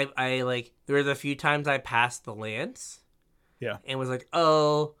 like I like there was a few times I passed the lands Yeah, and was like,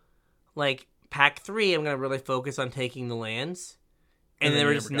 oh, like pack 3, I'm gonna really focus on taking the lands, and and then there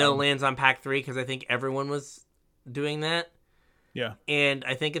were you just never got no them. lands on pack 3 because I think everyone was doing that. Yeah. And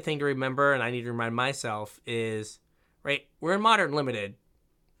I think a thing to remember, and I need to remind myself, is right. We're in modern limited.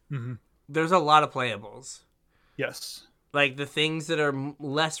 Hmm. There's a lot of playables. Yes. Like the things that are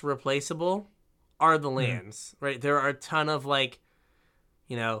less replaceable are the Hmm. lands, right? There are a ton of like,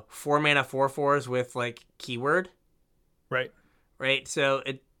 4 mana 4/4s with like keyword, Right. right? So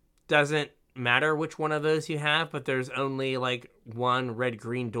it doesn't matter which one of those you have, but there's only like one red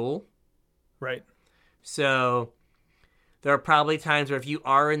green dual. Right. So there are probably times where if you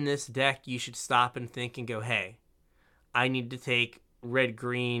are in this deck, you should stop and think and go, hey, I need to take red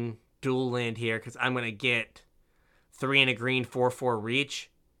green dual land here because I'm going to get 3 and a green 4/4 reach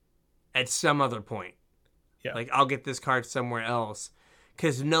at some other point. Yeah. Like, I'll get this card somewhere else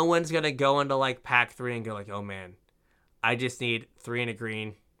because no one's going to go into like pack 3 and go, like, oh man, I just need 3 and a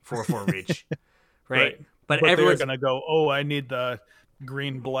green 4/4 reach. Right? Right. But But they're everyone's, gonna go, oh, I need the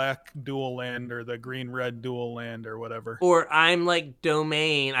green black dual land or the green red dual land or whatever. or I'm like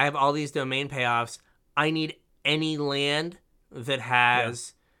domain, I have all these domain payoffs. I need any land that Yeah.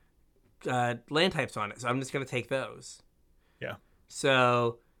 has land types on it. So I'm just going to take those. Yeah.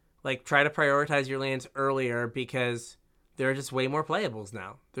 So, like, try to prioritize your lands earlier because there are just way more playables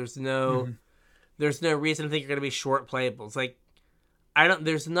now. Hmm. There's no reason to think you're going to be short playables. Like, I don't.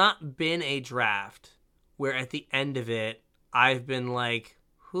 There's not been a draft where at the end of it I've been like,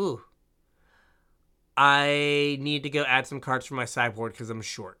 whew, I need to go add some cards for my sideboard because I'm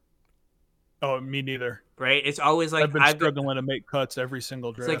short. Oh, me neither. Right? It's always like I've been struggling to make cuts every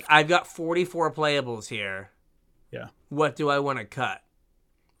single it's like draft. I've got 44 playables here. Yeah. What do I want to cut?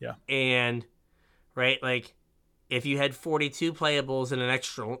 Yeah. And right, like if you had 42 playables and an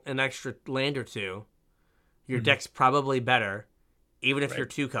extra land or two, your Mhm. deck's probably better, even if Right. you're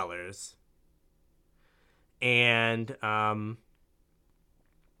 2 colors. And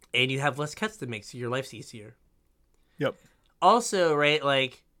you have less cuts to make, so your life's easier. Yep. Also, right,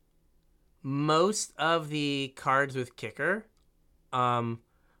 like most of the cards with kicker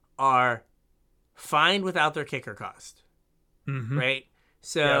are fine without their kicker cost. Hmm. Right?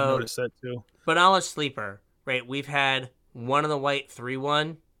 So Yeah, I've noticed that too. but Knowledge Sleeper, right? We've had one of the white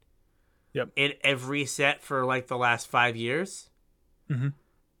 3/1 Yep. in every set for like the last 5 years. Hmm.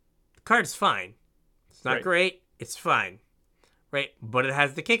 The card's fine. It's not Right. great. It's fine. Right? But it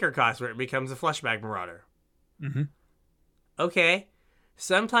has the kicker cost where it becomes a Fleshbag Marauder. Hmm. Okay.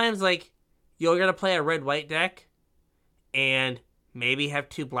 Sometimes, like, you're going to play a red-white deck and maybe have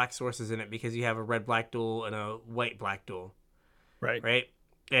 2 black sources in it because you have a red-black duel and a white-black duel. Right. Right?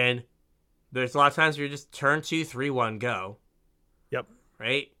 And there's a lot of times where you just turn 2, 3/1, go. Yep.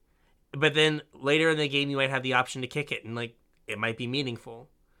 Right? But then later in the game, you might have the option to kick it, and like it might be meaningful.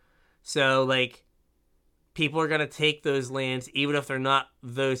 So like people are gonna take those lands even if they're not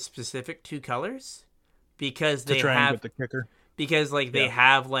those specific 2 colors because To they try and have get the kicker. because like they Yeah.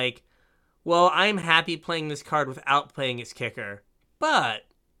 have like, well, I'm happy playing this card without playing its kicker, but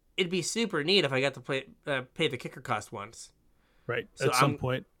it'd be super neat if I got to pay the kicker cost once. Right. So At some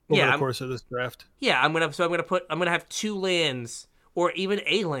point. over Yeah, the course of this draft. yeah. I'm gonna have 2 lands or even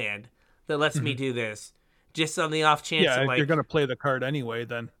a land that lets me Mhm. do this, just on the off chance Yeah, that if you're like, going to play the card anyway,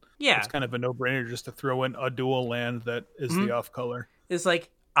 then it's yeah, kind of a no-brainer just to throw in a dual land that is the mm-hmm. off color. It's like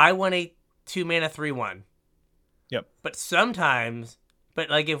I want a 2 mana 3/1, Yep. but sometimes, but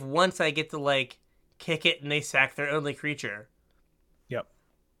like if once I get to like kick it and they sack their only creature, Yep.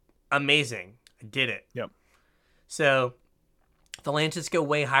 amazing, I did it. Yep. So the lands just go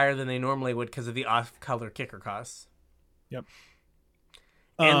way higher than they normally would because of the off color kicker costs. Yep.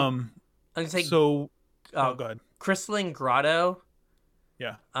 And I'm gonna say, So uh, go ahead. Crystalline Grotto.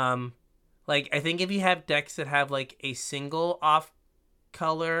 Yeah. Like I think if you have decks that have like a single off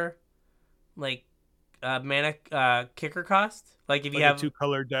color, like mana kicker cost, like if you Like have a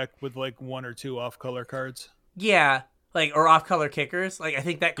 2-color deck with like 1 or 2 off color cards. yeah, like or off color kickers, like I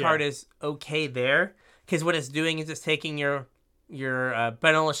think that Yeah. card is okay there because what it's doing is it's taking your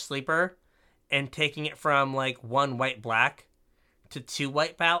Benelish Sleeper and taking it from like 1 white black to 2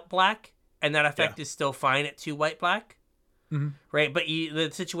 white black, and that effect is still fine at 2 white black. Mm-hmm. Right, but the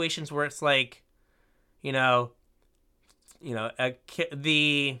situations where it's like, you know,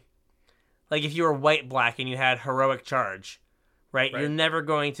 the like if you were white black and you had heroic charge, right? You're never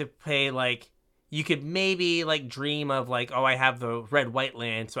going to pay like you could maybe like dream of like, oh, I have the red white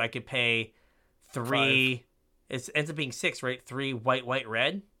land, so I could pay 3. It ends up being 6, right? 3 white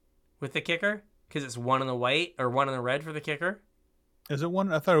red with the kicker because it's 1 on the white or 1 on the red for the kicker. Is it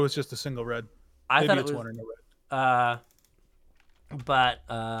 1? I thought it was just a single red. I Maybe thought it's it was 1 in the red. But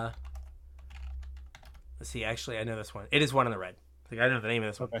let's see. Actually, I know this one. It is 1 in the red. Like I know the name of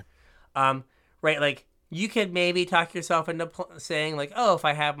this one. Okay. Right. Like you could maybe talk yourself into saying like, oh, if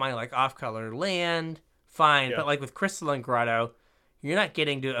I have my like off-color land, fine. Yeah. But like with Crystalline Grotto, you're not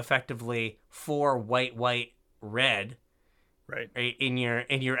getting to effectively 4 white red Right. in your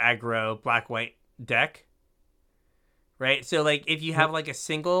aggro black white deck. Right. So like if you have like a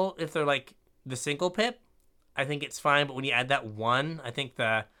single, if they're like the single pip, I think it's fine, but when you add that 1, I think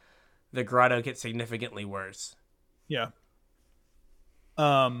the grotto gets significantly worse. Yeah.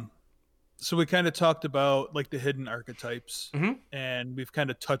 So we kind of talked about like the hidden archetypes, and we've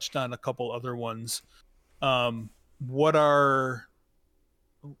kind of touched on a couple other ones. What archetypes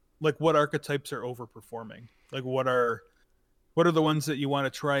are overperforming? Like what are the ones that you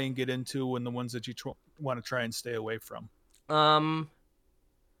want to try and get into, and the ones that you want to try and stay away from?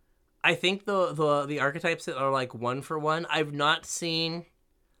 I think the archetypes that are like 1 for 1, I've not seen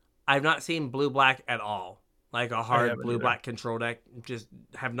blue black at all. Like a hard blue black control deck, just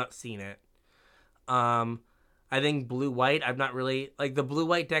have not seen it. I think blue white, I've not really like the blue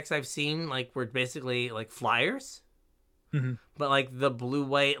white decks I've seen like were basically like flyers. Mm-hmm. But like the blue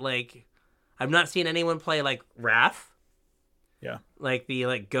white, like I've not seen anyone play like Wrath. Yeah. Like the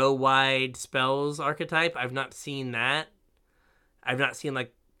like go wide spells archetype, I've not seen that. I've not seen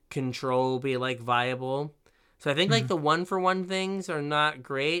like control be like viable. So I think like the 1 for 1 things are not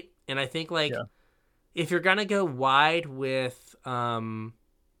great, and I think like if you're gonna go wide with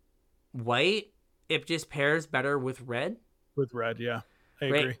white, it just pairs better with red. With red, yeah, I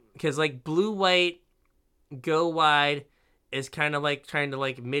agree. Because like blue white go wide is kind of like trying to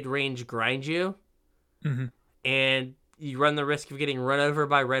like mid range grind you, and you run the risk of getting run over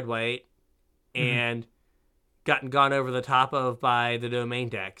by red white and gone over the top of by the domain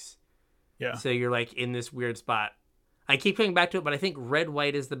decks. Yeah. So you're like in this weird spot. I keep coming back to it, but I think red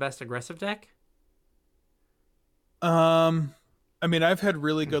white is the best aggressive deck. I mean, I've had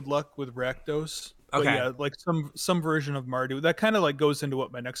really good luck with Rakdos. But Okay. yeah, like some version of Mardu. That kind of like goes into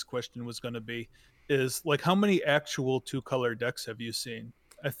what my next question was going to be, is like how many actual 2-color decks have you seen?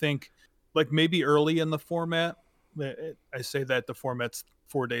 I think like maybe early in the format. I say that the format's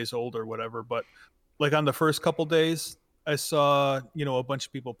 4 days old or whatever, but like on the first couple days, I saw a bunch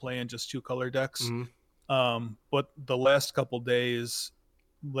of people playing just 2-color decks. But the last couple days,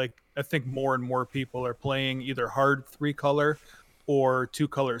 like I think more and more people are playing either hard 3-color or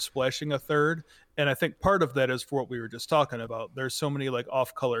 2-color splashing a third. And I think part of that is for what we were just talking about. There's so many like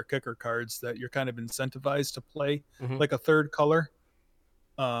off-color kicker cards that you're kind of incentivized to play like a third color.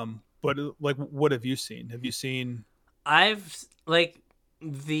 But like, what have you seen? Have you seen? I've like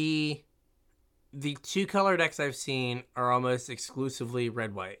the 2-color decks I've seen are almost exclusively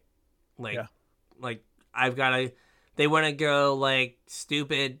red white. Like I've got they want to go like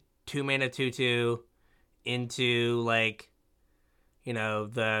stupid 2 mana 2/2 into like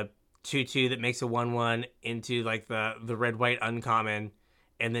the 2/2 that makes a 1/1 into like the red white uncommon,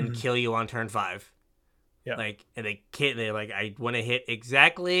 and then kill you on turn 5. Yeah. Like, and they like, I want to hit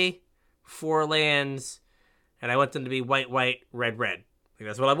exactly 4 lands, and I want them to be white, red. Like,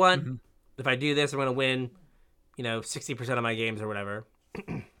 that's what I want. Hmm. If I do this, I'm gonna win, 60% of my games or whatever.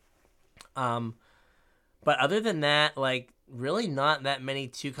 um, but other than that, like, really not that many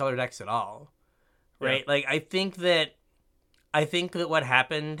 2-color decks at all, Yeah. right? Like, I think that what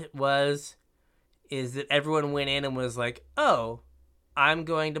happened is that everyone went in and was like, oh, I'm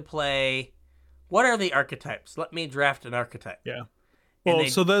going to play. What are the archetypes? Let me draft an archetype. Yeah. And Well, they,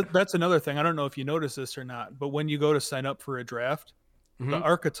 so that's another thing. I don't know if you notice this or not, but when you go to sign up for a draft, the Mhm.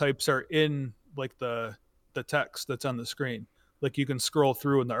 archetypes are in like the text that's on the screen. Like you can scroll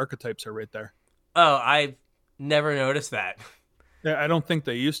through and the archetypes are right there. Oh, I've never noticed that. Yeah, I don't think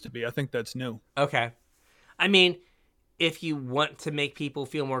they used to be. I think that's new. Okay. I mean, if you want to make people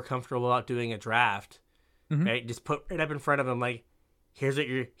feel more comfortable about doing a draft, Hmm. right? Just put it up in front of them, like, here's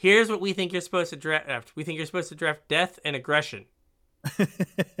what we think you're supposed to draft. We think you're supposed to draft death and aggression.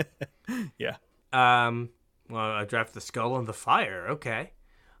 Yeah. Um, well, I draft the skull and the fire. Okay.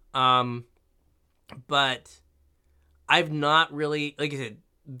 Um, but I've not really, like I said,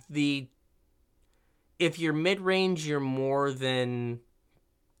 the if you're mid range, you're more than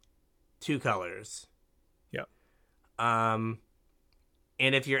 2 colors. Yeah. Um,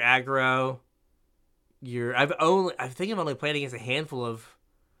 and if you're aggro, I think I've only played against a handful of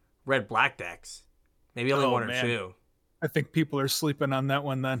red black decks, maybe only Oh one or man. two. I think people are sleeping on that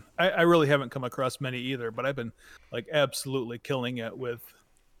one then. I really haven't come across many either, but I've been like absolutely killing it with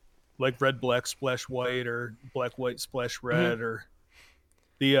like red black splash white or black white splash Mm-hmm. red or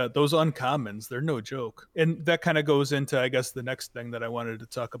the those uncommons. They're no joke. And that kind of goes into I guess the next thing that I wanted to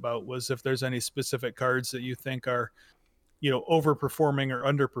talk about was if there's any specific cards that you think are, overperforming or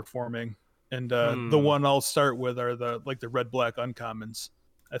underperforming. And the Hmm. one I'll start with are the red black uncommons.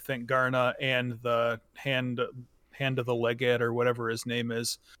 I think Garna and the hand of the legate or whatever his name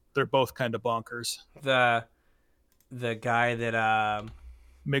is, they're both kind of bonkers. The the guy that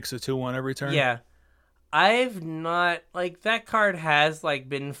Makes a 2/1 every turn. yeah, I've not like that card has like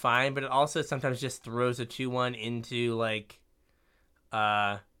been fine, but it also sometimes just throws a 2-1 into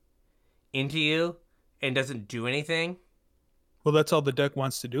uh into you and doesn't do anything. Well, that's all the deck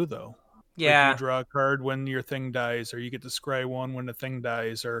wants to do though. Like you Yeah. draw a card when your thing dies, or you get to scry one when the thing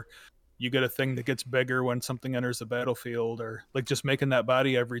dies, or you get a thing that gets bigger when something enters the battlefield, or like just making that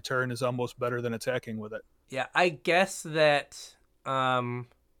body every turn is almost better than attacking with it. Yeah, I guess that um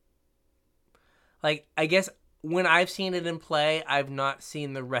I guess when I've seen it in play, I've not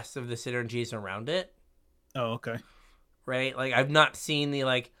seen the rest of the synergies around it, Oh, okay. right? Like I've not seen the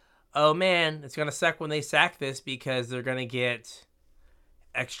like, oh man, it's gonna suck when they sack this because they're gonna get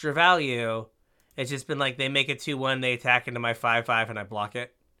extra value. It's just been like they make it 2-1, they attack into my 5/5 and I block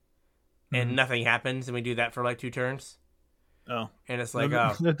it. Mm-hmm. And nothing happens and we do that for like 2 turns. Oh, And it's no, like,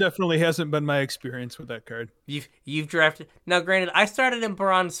 oh, that definitely hasn't been my experience with that card. you've drafted now granted I started in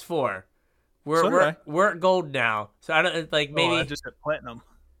bronze 4. We're So did we're I. we're at gold now. So I don't like Oh, I maybe just hit platinum.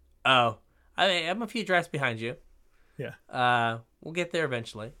 oh. I'm a few drafts behind you. Yeah. We'll get there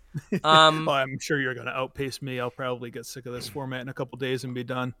eventually. Oh, I'm sure you're gonna outpace me. I'll probably get sick of this format in a couple days and be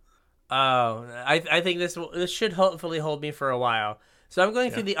done. Oh, I think this should hopefully hold me for a while. So I'm going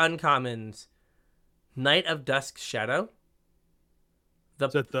Yeah. through the uncommons. Knight of Dusk Shadow.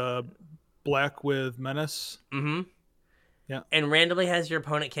 Is that the black with menace? Mm-hmm. Yeah. And randomly has your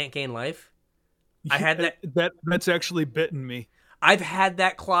opponent can't gain life. I had that. That's actually bitten me. I've had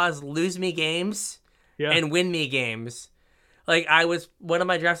that clause lose me games Yeah. and win me games. Like I was one of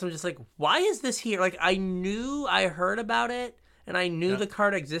my drafts. I'm just like, why is this here? Like I heard about it and I knew Yeah. the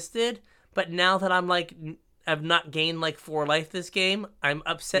card existed, but now that I'm like I've not gained like 4 life this game, I'm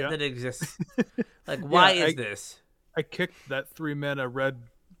upset Yeah. that it exists. Like why Yeah, is this? I kicked that 3-mana red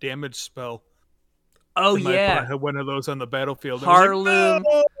damage spell. Oh And my yeah, opponent had one of those on the battlefield. I was Harloom,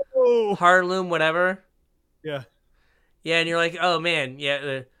 like, no! Harloom, whatever. Yeah. Yeah, and you're like, oh man,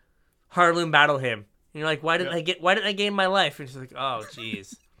 yeah, Harloom battle him. And you're like, Yeah. why didn't I gain my life? And she's like, oh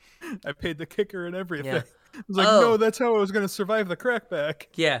jeez. I paid the kicker and everything. Yeah. I was like, Oh. no, that's how I was going to survive the crackback.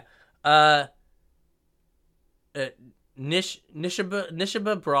 Yeah.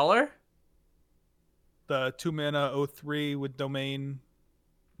 Nishiba Brawler. The 2-mana 03 with domain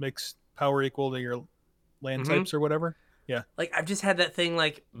makes power equal to your land Mhm. types or whatever. Yeah. Like I've just had that thing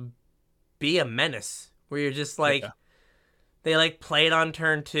like be a menace where you're just like Yeah. they like play it on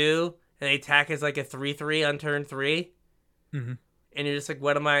turn 2 and they attack as like a 3/3 on turn 3 Mhm. and you're just like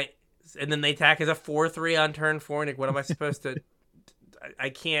what am I and then they attack as a 4/3 on turn 4 and like what am I supposed to I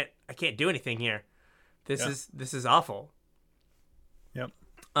can't do anything here. This Yeah. is awful. Yep.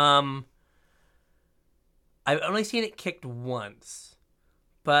 I've only seen it kicked once.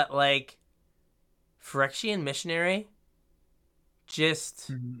 But like Phyrexian Missionary just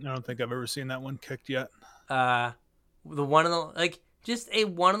I don't think I've ever seen that one kicked yet. the one in the like just a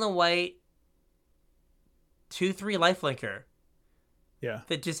one in the white 2/3 lifelinker Yeah.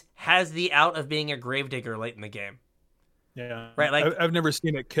 that just has the out of being a gravedigger late in the game. Yeah. Right, like I've never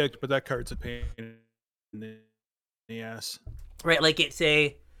seen it kicked, but that card's a pain in the ass. right, like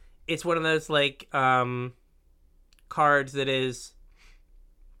it's one of those like cards that is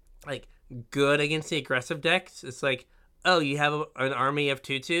like good against the aggressive decks. It's like, oh, you have an army of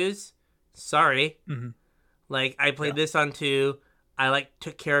 2/2s? Sorry. Mm-hmm. Like I played this on 2. I like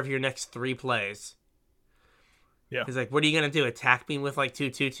took care of your next 3 plays. Yeah. He's like, what are you gonna do? Attack me with like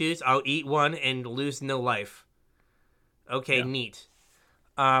 2/2s? I'll eat one and lose no life. Okay, neat.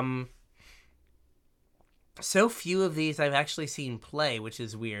 So few of these I've actually seen play, which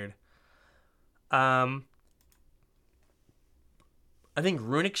is weird. I think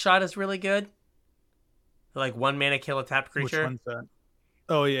Runic Shot is really good. Like 1 mana kill a tapped creature. Which one's that?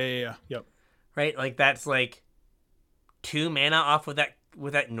 Oh yeah. Yep. Right? Like that's like 2 mana off what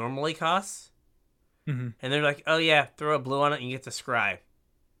that normally costs. Mm-hmm. And they're like, oh yeah, throw a blue on it and you get to scry.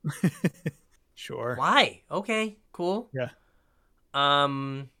 Sure. Why? Okay, cool. Yeah.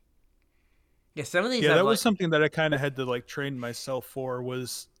 Yeah, some of these. Yeah, that was something that I kind of had to like train myself for,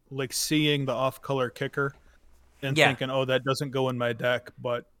 was like seeing the off-color kicker and thinking, oh, that doesn't go in my deck.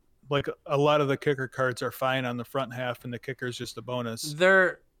 But like a lot of the kicker cards are fine on the front half, and the kicker's just a bonus.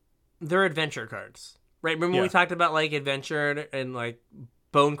 They're adventure cards, right? Remember we talked about like adventure and like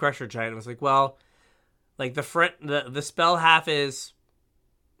Bone Crusher Giant. It was like, well, like the spell half is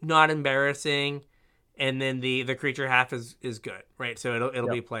not embarrassing, and then the creature half is good, right? So it'll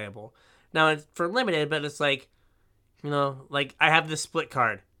be playable. Now it's for limited, but it's like, you know, like I have the split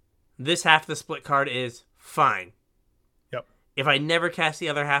card. This half of the split card is fine. Yep. If I never cast the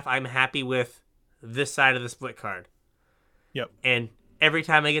other half, I'm happy with this side of the split card. Yep. And every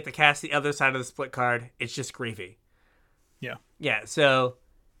time I get to cast the other side of the split card, it's just griefy. Yeah. Yeah, so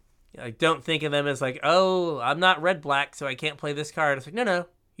like don't think of them as like, oh, I'm not red-black, so I can't play this card. It's like, no.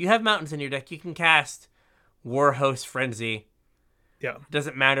 You have mountains in your deck. You can cast Warhost Frenzy. Yeah. It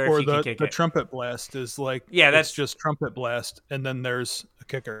doesn't matter or if you can kick the it. Trumpet Blast is like, that's just Trumpet Blast, and then there's a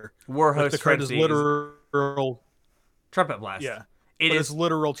kicker. Warhost like the card Frenzy is literal Trumpet Blast. Yeah. It's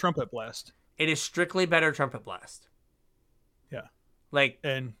literal Trumpet Blast. It is strictly better Trumpet Blast. Yeah.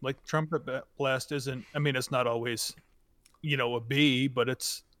 And like Trumpet Blast isn't, I mean, it's not always, a B, but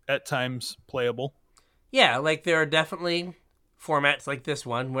it's at times playable. Yeah, like there are definitely formats like this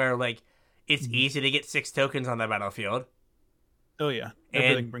one where like it's easy to get 6 tokens on the battlefield. Oh yeah,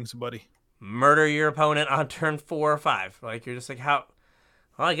 everything brings a buddy. Murder your opponent on turn 4 or 5. Like you're just like, how?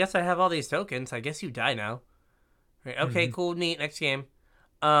 Well, I guess I have all these tokens. I guess you die now. Right, okay, cool, neat. Next game.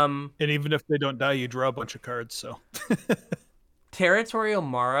 And even if they don't die, you draw a bunch of cards. So Territorial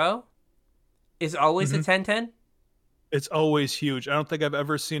Morrow is always a 10/10. It's always huge. I don't think I've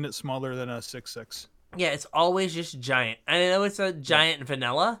ever seen it smaller than a 6/6. Yeah, it's always just giant. I know it's a giant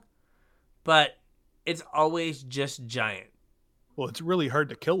vanilla, but it's always just giant. Well, it's really hard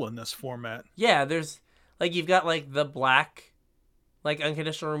to kill in this format. Yeah, there's like you've got like the black like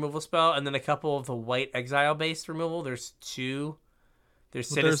unconditional removal spell and then a couple of the white exile based removal. There's 2. There's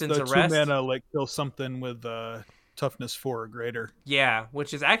Citizens Arrest. Arrest. 2 mana like kill something with toughness 4 or greater. Yeah,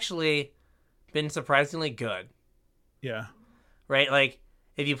 which has actually been surprisingly good. Yeah. Right? Like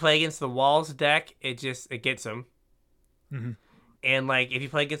if you play against the Walls deck, it gets them. Mm-hmm. And like if you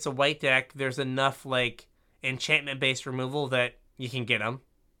play against a white deck, there's enough like enchantment based removal that you can get them.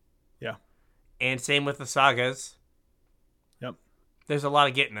 Yeah. And same with the Sagas. Yep. There's a lot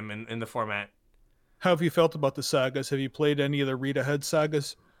of getting them in the format. How have you felt about the sagas? Have you played any of the read ahead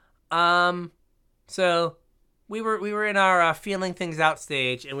sagas? So we were in our feeling things out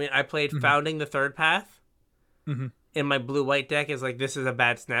stage, and I played Founding the Third Path. Mm-hmm. And my blue white deck is like, this is a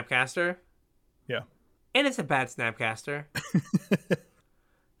bad Snapcaster. Yeah. And it's a bad Snapcaster.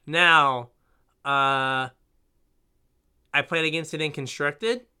 Now, I played against it in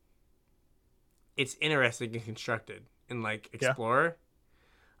Constructed. It's interesting in Constructed in like Explorer.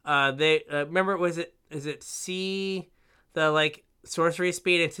 They remember is it C, the like sorcery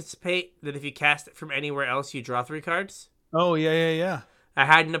speed anticipate that if you cast it from anywhere else you draw 3 cards? Oh yeah. I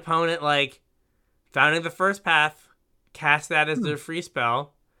had an opponent like Founding the First Path, cast that as their free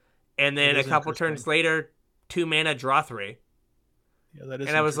spell, and then a couple turns later, 2 mana, draw 3. Yeah, that is.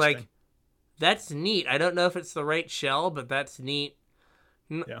 And I was like, that's neat. I don't know if it's the right shell, but that's neat.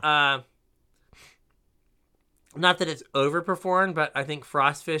 Yeah. Not that it's overperformed, but I think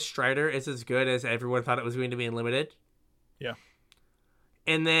Frostfish Strider is as good as everyone thought it was going to be in Limited. Yeah.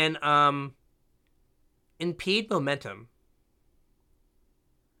 And then Impede Momentum.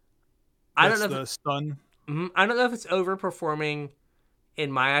 I don't That's know. the stun. I don't know if it's overperforming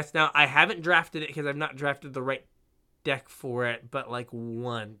in my eyes. Now, I haven't drafted it because I've not drafted the right deck for it, but like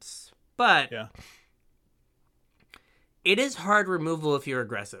once. But Yeah. it is hard removal if you're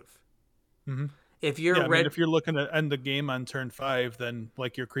aggressive. Mm-hmm. If you're Yeah, I mean, red, if you're looking to end the game on turn 5, then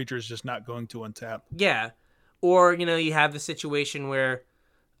like your creature is just not going to untap. yeah. Or, you have the situation where,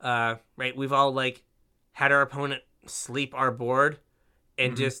 right, we've all like had our opponent sleep our board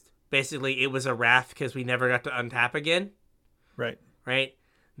and Mm-hmm. just basically it was a wrath because we never got to untap again, Right. right?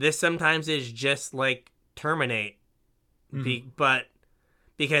 This sometimes is just like terminate, but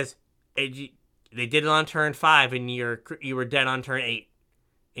because they did it on turn 5 and you were dead on turn 8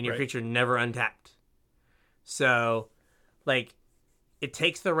 and your Right. creature never untapped. So, like, it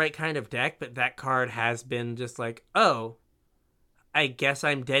takes the right kind of deck, but that card has been just like, oh, I guess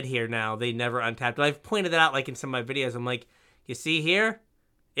I'm dead here now. They never untapped. And I've pointed that out, like, in some of my videos. I'm like, you see here?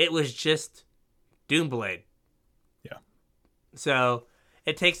 It was just Doomblade. Yeah. So,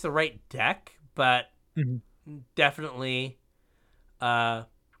 it takes the right deck, but definitely, I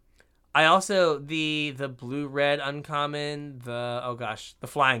also, the blue-red uncommon, the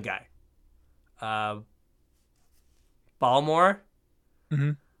flying guy. Balmore.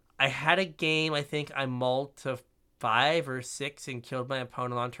 Mm-hmm. I had a game, I think I mulled to 5 or 6 and killed my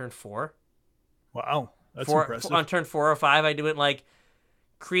opponent on turn 4. Wow. That's impressive. On turn 4 or 5, I went like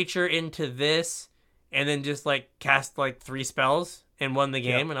creature into this and then just like cast like 3 spells and won the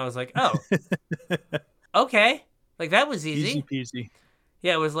game. Yep. And I was like, oh, okay. Like that was easy. Easy peasy.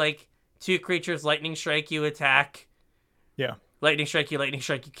 Yeah, it was like 2 creatures, lightning strike, you attack. Yeah. Lightning strike, you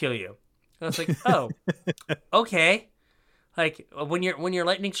kill you. And I was like, oh, okay. Like when your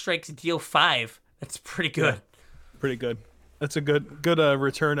lightning strikes deal 5, that's pretty good. Yeah, pretty good. That's a good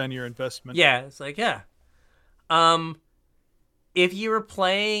return on your investment. Yeah, it's like yeah. If you were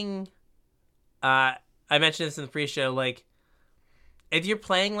playing, I mentioned this in the pre-show. Like, if you're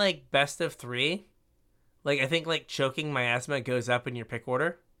playing like best of 3, like I think like choking miasma goes up in your pick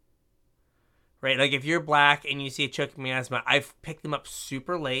order. Right, like if you're black and you see a choking miasma, I've picked them up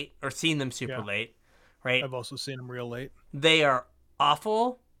super late or seen them super late. Right, I've also seen them real late. They are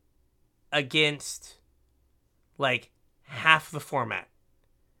awful against like half the format.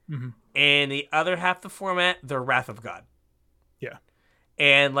 Mm-hmm. And the other half the format, they're Wrath of God. Yeah.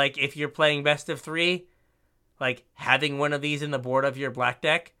 And like if you're playing best of 3, like having one of these in the board of your black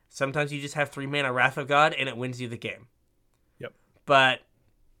deck, sometimes you just have 3 mana Wrath of God and it wins you the game. Yep. But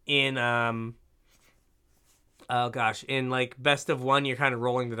in in like best of 1, you're kind of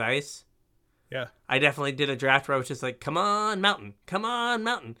rolling the dice. Yeah. I definitely did a draft where I was just like, come on, mountain. Come on,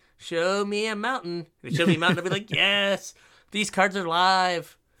 mountain. Show me a mountain. If it showed me a mountain, I'd be like, yes, these cards are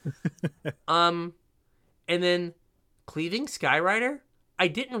live. And then Cleaving Skyrider, I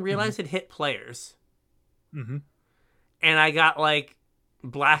didn't realize it hit players. Mm-hmm. And I got like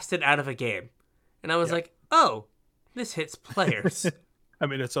blasted out of a game. And I was like, oh, this hits players. I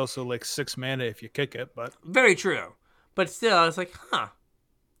mean, it's also like 6 mana if you kick it, but very true. But still, I was like, huh.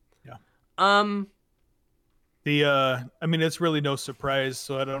 Yeah. I mean, it's really no surprise,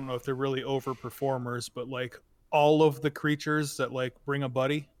 so I don't know if they're really overperformers, but like all of the creatures that like bring a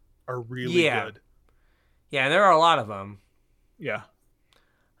buddy are really good. Yeah, there are a lot of them. Yeah.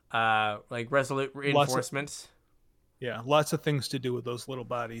 Like resolute reinforcements. Lots of things to do with those little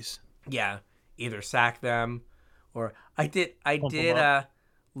bodies. Yeah, either sack them or I did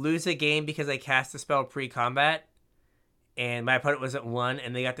lose a game because I cast a spell pre-combat and my opponent was at 1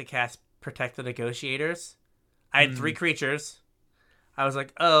 and they got to cast Protect the Negotiators. I had 3 creatures. I was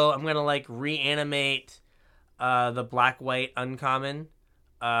like, oh, I'm going to like reanimate the black-white uncommon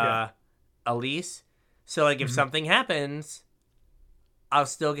Elise. So like if something happens, I'll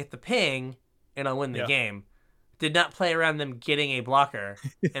still get the ping and I'll win the game. Did not play around them getting a blocker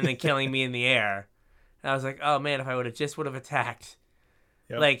and then killing me in the air. And I was like, oh man, if I would have attacked.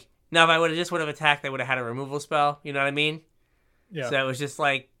 Yep. Like, now if I would have attacked, I would have had a removal spell. You know what I mean? Yeah. So it was just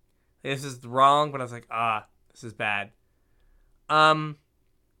like, this is wrong, but I was like, this is bad. Well,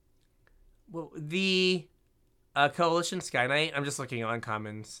 the Coalition Sky Knight, I'm just looking at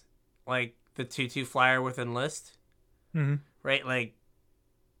uncommons. Like, the 2/2 flyer with Enlist. Mm-hmm. Right? Like,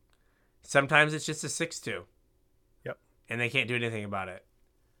 sometimes it's just a 6/2. Yep. And they can't do anything about it.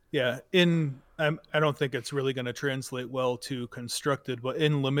 Yeah. I don't think it's really going to translate well to Constructed, but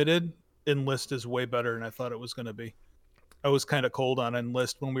in Limited, Enlist is way better than I thought it was going to be. I was kind of cold on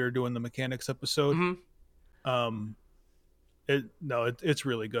Enlist when we were doing the mechanics episode. Mm-hmm. It's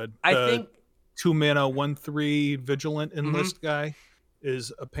really good. I think 2 mana 1/3 Vigilant Enlist guy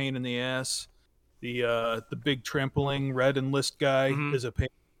is a pain in the ass. The big trampling red Enlist guy is a pain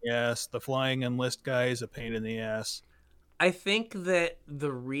in the ass. The flying enlist guy is a pain in the ass. I think that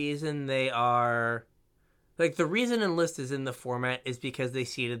the reason they are like the reason Enlist is in the format is because they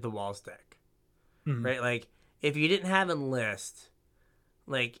seeded the Walls deck, Mhm. right? Like if you didn't have Enlist,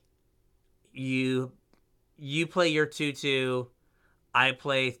 like you play your 2/2, I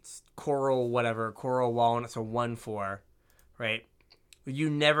play Coral Wall, and it's a 1/4, right? You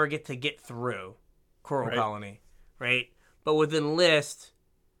never get through Coral Right. Colony, right? But with Enlist,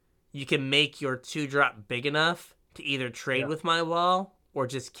 you can make your 2-drop big enough to either trade Yeah. with my wall or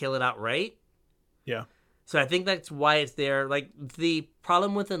just kill it outright. Yeah. So I think that's why it's there. Like, the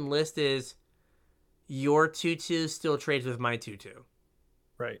problem with Enlist is your 2/2 still trades with my 2/2.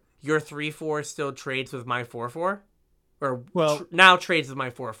 Right. Your 3/4 still trades with my 4/4. Or Well, now trades with my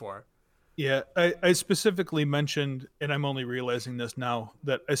 4/4. yeah, I specifically mentioned, and I'm only realizing this now,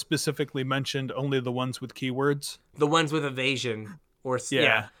 that I specifically mentioned only the ones with keywords. The ones with evasion. Yeah.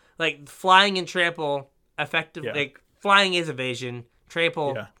 Yeah. Like, flying and trample, effective. Yeah. Like, flying is evasion.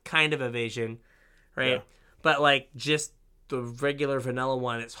 Trample, Yeah. kind of evasion. Yeah. Right? But, like, just the regular vanilla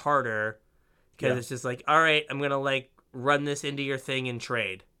one, it's harder. Because Yeah. it's just like, all right, I'm going to, like, run this into your thing and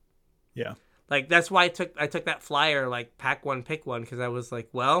trade. Yeah. Like, that's why I took that flyer, like, pack one, pick one, because I was like,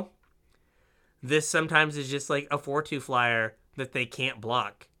 well, this sometimes is just like a 4/2 flyer that they can't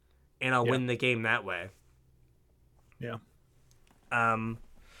block, and I'll Yeah. win the game that way. Yeah.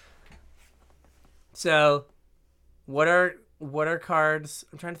 So what are cards?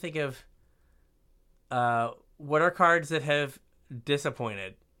 I'm trying to think of what are cards that have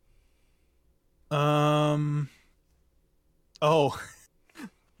disappointed? Oh,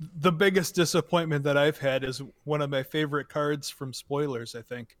 the biggest disappointment that I've had is one of my favorite cards from Spoilers, I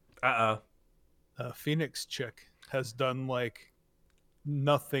think. Uh-oh. Phoenix Chick has done like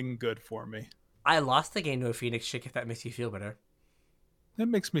nothing good for me. I lost the game to a Phoenix Chick, if that makes you feel better. It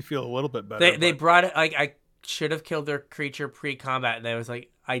makes me feel a little bit better. They brought it, like, I should have killed their creature pre-combat, and I was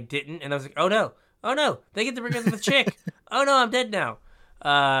like, I didn't, and I was like, oh no, they get to bring us the chick. Oh no, I'm dead now.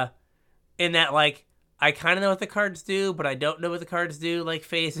 In that, like, I kind of know what the cards do, but I don't know what the cards do, like,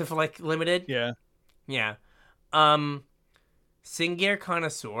 phase of, like, limited. Yeah. Yeah. Singir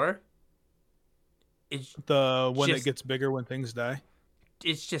Connoisseur. The one just- that gets bigger when things die.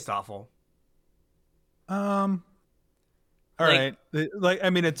 It's just awful. All right. Like, I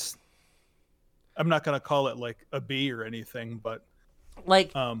mean, I'm not gonna call it like a B or anything, but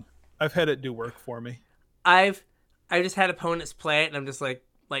Like, I've had it do work for me. I just had opponents play it, and I'm just like,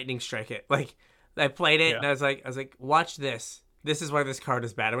 lightning strike it. Like, I played it, and I was like, watch this. This is why this card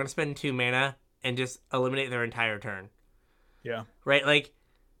is bad. I'm gonna spend 2 mana and just eliminate their entire turn. Yeah. Right, like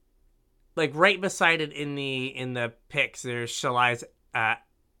right beside it in the picks, there's Shalai's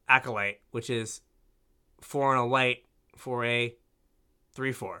Acolyte, which is 4 and a white for a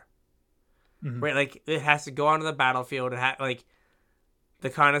 3/4. Mm-hmm. Right, like, it has to go onto the battlefield. It like, the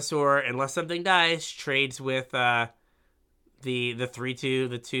Connoisseur, unless something dies, trades with the 3/2,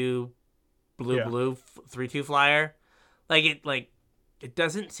 the 2 blue 3/2 flyer. It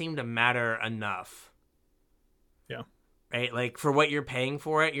doesn't seem to matter enough. Yeah. Right, like, for what you're paying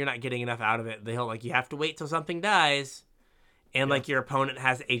for it, you're not getting enough out of it. You have to wait till something dies, and like, your opponent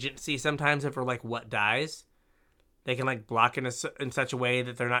has agency sometimes over like what dies. They can like block in such a way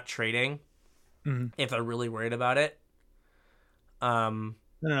that they're not trading, if they're really worried about it. I don't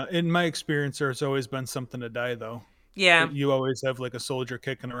know. In my experience, there's always been something to die, though. Yeah. You always have like a soldier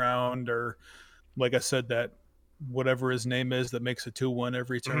kicking around, or like I said, that whatever his name is that makes a 2/1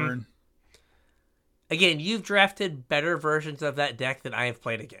 every turn. Again, you've drafted better versions of that deck than I have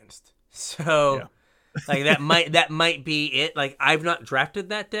played against. So, like, that might be it. Like, I've not drafted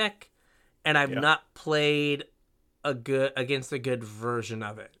that deck, and I've not played against a good version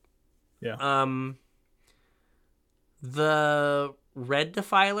of it. Yeah. The Red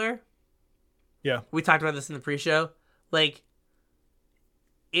Defiler. Yeah. We talked about this in the pre-show. Like,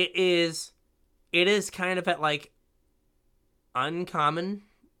 it is kind of at like uncommon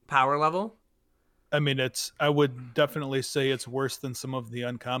power level. I mean, I would definitely say it's worse than some of the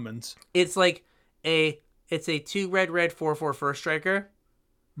uncommons. It's like it's a 2 red 4/4 first striker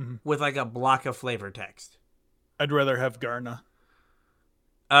with like a block of flavor text. I'd rather have Garna.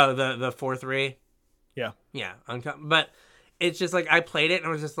 Oh, the 4/3. Yeah. Yeah, but it's just like, I played it and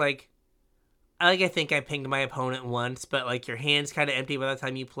I was just like, I think I pinged my opponent once, but like, your hand's kind of empty by the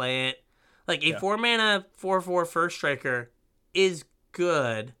time you play it. Like, a 4 mana 4/4 first striker is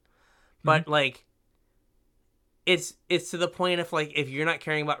good, but like, it's to the point of like, if you're not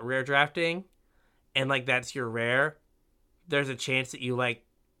caring about rare drafting, and like, that's your rare, there's a chance that you like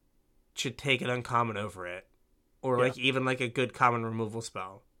should take an uncommon over it, or like even like a good common removal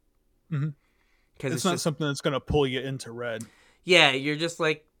spell. hmm because It's it's not just something that's going to pull you into red. yeah, you're just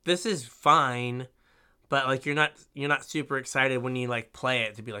like this is fine, but like you're not super excited when you like play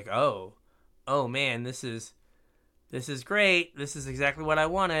it to be like oh man this is great, this is exactly what I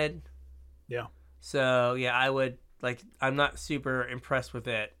wanted. Yeah. So yeah, I would like I'm not super impressed with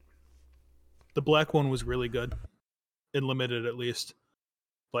it. The black one was really good, in limited at least.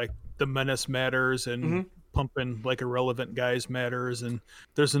 Like the menace matters and Hmm. pumping like irrelevant guys matters, and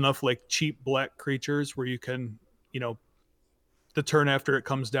there's enough like cheap black creatures where you can, you know, the turn after it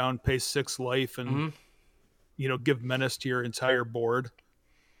comes down, pay 6 life and Hmm. give menace to your entire board.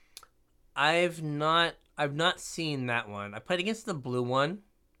 I've not seen that one. I played against the blue one.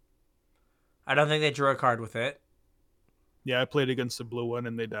 I don't think they drew a card with it. Yeah, I played against the blue one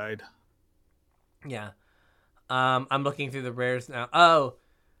and they died. Yeah. I'm looking through the rares now. Oh,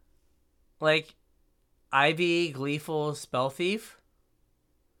 like Ivy Gleeful Spell Thief.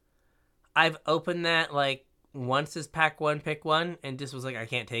 I've opened that like once as pack one, pick one, and just was like, I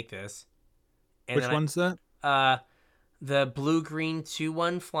can't take this. And Which then one's that? the blue green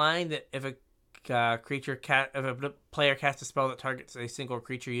 2/1 flying that if a if a player casts a spell that targets a single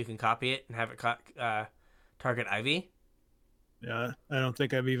creature, you can copy it and have it target Ivy. Yeah, I don't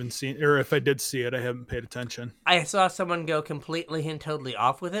think I've even seen, or if I did see it, I haven't paid attention. I saw someone go completely and totally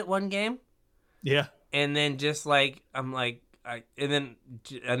off with it one game, Yeah, and then just like I'm like, and then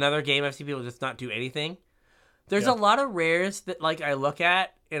another game I've seen people just not do anything. There's yeah. a lot of rares that like I look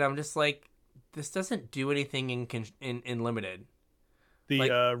at and I'm just like, this doesn't do anything in limited. The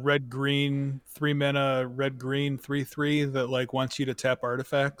Like red green 3 mana, red green 3/3 that like wants you to tap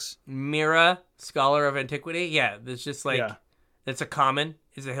artifacts. Mira, Scholar of Antiquity, yeah, there's just Yeah, like it's a common.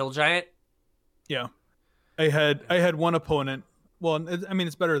 Is a hill giant. yeah. I had one opponent. Well, I mean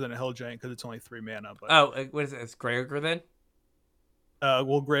it's better than a hell giant because it's only 3 mana. But Oh, what is it? It's Gregor then.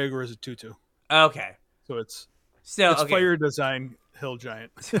 well, Gregor is a 2/2, Okay, so it's still it's okay, fire design hill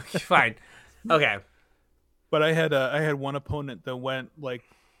giant. fine. Okay, But I had one opponent that went like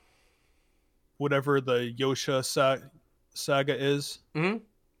whatever the Yosha saga is. hmm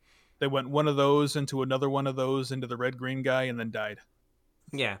They went one of those into another one of those into the red green guy and then died.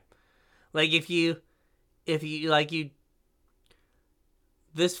 yeah. Like if you like you,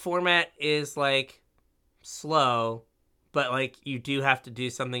 this format is like slow, but like you do have to do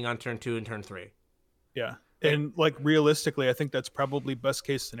something on turn 2 and turn 3. Yeah. Right. And like realistically, I think that's probably best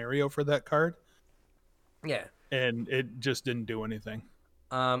case scenario for that card. Yeah. And it just didn't do anything.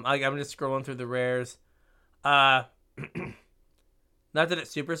 I'm just scrolling through the rares. Uh, not that it's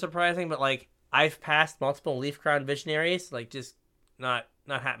super surprising, but like I've passed multiple Leaf Crown Visionaries, like just not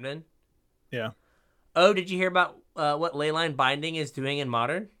happening. Yeah. Oh, did you hear about what Leyline Binding is doing in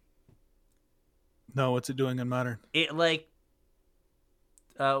Modern? No, what's it doing in modern? It like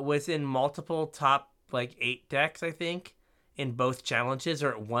was in multiple top like 8 decks, I think, in both challenges,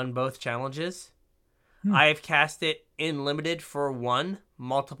 or it won both challenges. Hmm. I've cast it in limited for 1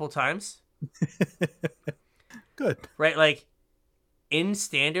 multiple times. Good. Right, like in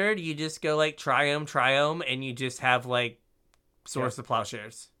standard, you just go like Triome, and you just have like Source of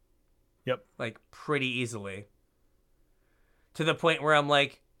Plowshares. Yep. Like pretty easily. To the point where I'm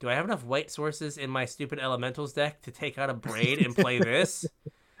like, do I have enough white sources in my stupid elementals deck to take out a Braid and play this?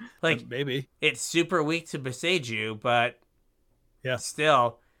 Like, maybe. it's super weak to Boseiju, but Yeah.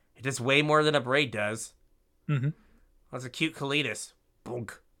 still, it does way more than a Braid does. Mm-hmm. That's a cute Kalidas.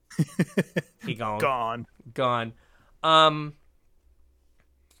 Boonk. He gone. Gone. Let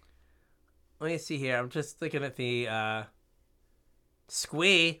me see here. I'm just looking at the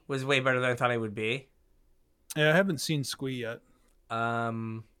Squee was way better than I thought it would be. Yeah, I haven't seen Squee yet.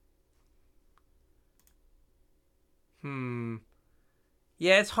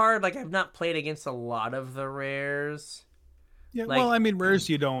 Yeah, it's hard. Like I've not played against a lot of the rares. Yeah, Like, well, I mean, rares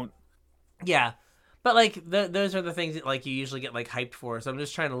you don't. yeah, but like those are the things that like you usually get like hyped for. So I'm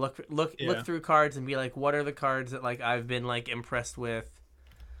just trying to look Yeah. through cards and be like, what are the cards that like I've been like impressed with?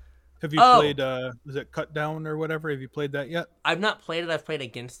 Have you Oh! played? Was it Cut Down or whatever? Have you played that yet? I've not played it. I've played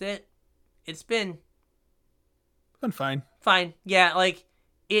against it. It's been Been fine. fine. Yeah, like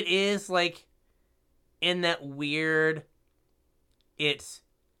it is like in that weird. It's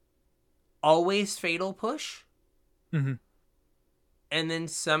always fatal push, Mm-hmm. and then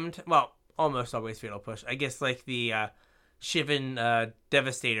almost always fatal push. I guess like the Shivan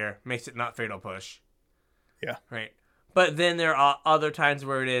Devastator makes it not fatal push. Yeah. Right. But then there are other times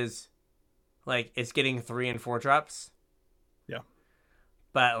where it is like it's getting 3 and 4 drops. Yeah.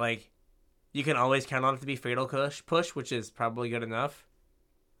 But like you can always count on it to be fatal push, which is probably good enough.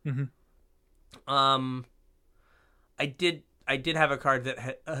 Mm-hmm. I I did have a card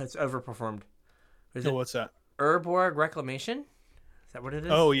that has overperformed. Is Oh, it what's that? Urborg Reclamation? Is that what it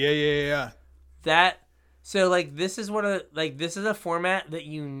is? Oh, yeah. That so like this is one of like this is a format that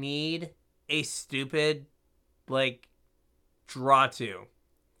you need a stupid like draw to,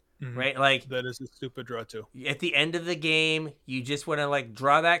 Mhm. right? Like That is a stupid draw too. at the end of the game, you just want to like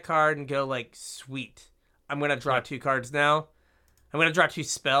draw that card and go like, sweet, I'm gonna draw Yep. 2 cards now. I'm gonna draw 2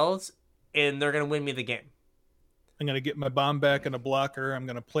 spells, and they're gonna win me the game. I'm gonna get my bomb back in a blocker. I'm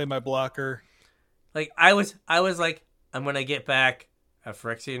gonna play my blocker. Like I was like, I'm gonna get back a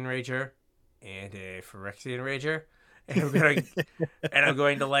Phyrexian Rager and a Phyrexian Rager, and I'm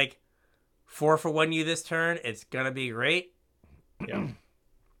going to like 4-for-1 you this turn. It's gonna be great. Yeah.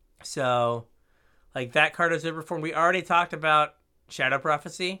 So, like that card is overperformed. We already talked about Shadow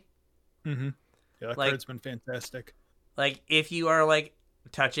Prophecy. Mm-hmm. Yeah, that Like- card's been fantastic. Like if you are like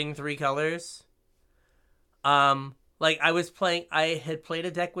touching 3 colors, like I had played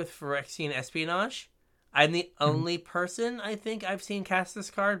a deck with Phyrexian Espionage. I'm the only person I think I've seen cast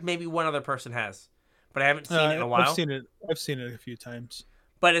this card. Maybe one other person has, but I haven't seen it in a while. I've seen it a few times.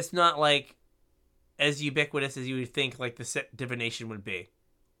 But it's not like as ubiquitous as you would think like the set divination would be.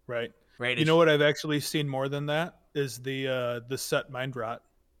 Right. Right? You know what I've actually seen more than that is the set Mind Rot.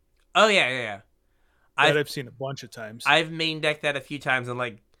 Oh yeah. I've seen a bunch of times. I've main decked that a few times and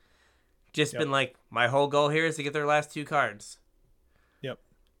like just been like, my whole goal here is to get their last 2 cards. Yep.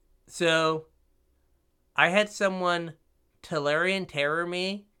 So I had someone Tolarian Terror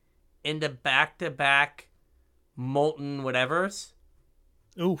me into back-to-back Molten whatevers.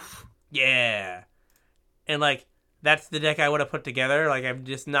 Oof. Yeah. And like that's the deck I would have put together. Like I've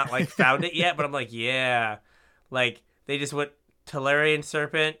just not like found it yet, but I'm like, yeah. Like they just went Tolarian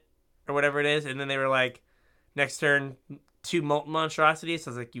Serpent or whatever it is, and then they were like, next turn 2 Molten Monstrosities.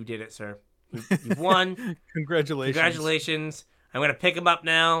 So I was like, you did it, sir. You've won. Congratulations. Congratulations. I'm gonna pick them up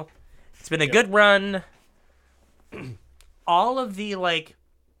now. It's been a good run. All of the like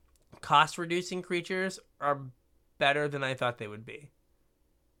cost reducing creatures are better than I thought they would be.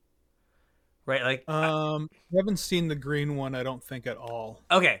 Right? Like I haven't seen the green one, I don't think, at all.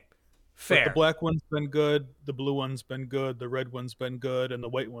 okay. Fair. But the black one's been good, the blue one's been good, the red one's been good, and the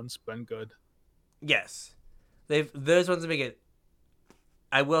white one's been good. Yes. Those ones have been good.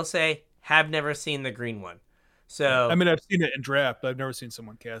 I will say, have never seen the green one. So I mean, I've seen it in draft, but I've never seen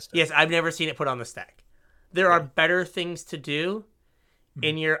someone cast it. yes, I've never seen it put on the stack. There are better things to do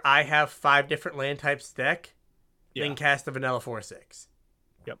in your I have 5 different land types deck than cast a vanilla 4/6.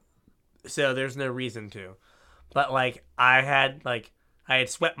 Yep. So there's no reason to. But like I had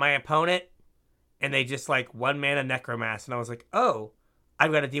swept my opponent and they just like 1 mana Necromass and I was like, "Oh,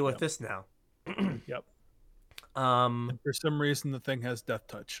 I've got to deal with this now." Yep. Um And for some reason, the thing has Death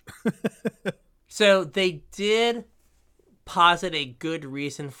Touch. So they did posit a good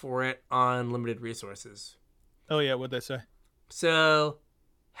reason for it on limited resources. Oh, yeah, what'd they say? So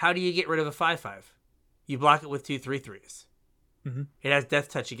how do you get rid of a 5/5? You block it with 2 3/3s. Mhm. It has Death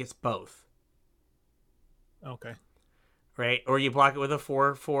Touch. It gets both. Okay. Right? Or you block it with a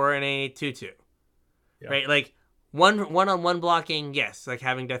 4/4 and a 2/2. Yeah. Right? Like one-on-one blocking, yes. Like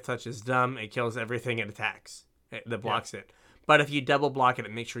having Death Touch is dumb. It kills everything it attacks that blocks it. But if you double block it,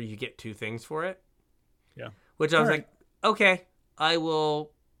 make sure you get 2 things for it. Yeah. Which I was All like, okay, I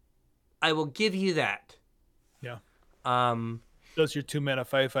will give you that. Yeah. Does your 2-mana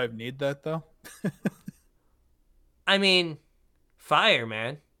 5/5 need that, though? I mean, fire,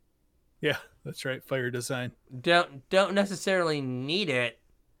 man. Yeah, that's right. Fire design. Don't necessarily need it,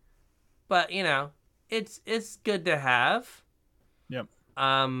 but you know, it's good to have. Yep.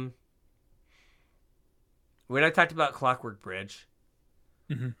 When I talked about Clockwork Bridge,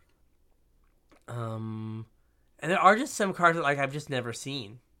 Mhm. and there are just some cards that like I've just never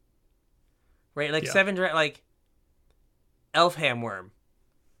seen. Right, like 7 like Elf Hamworm,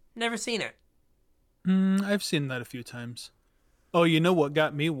 never seen it. I've seen that a few times. Oh, you know what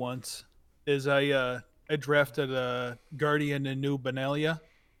got me once is I drafted a Guardian and New Benalia,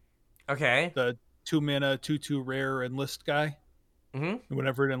 Okay. the 2-mana 2/2 rare enlist guy. Mm-hmm.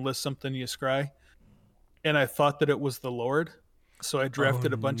 Whenever it enlists something, you scry. And I thought that it was the Lord, so I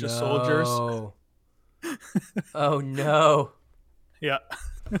drafted a bunch of soldiers. Oh no. Yeah.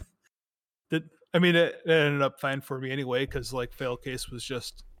 It ended up fine for me anyway, because like Fail Case was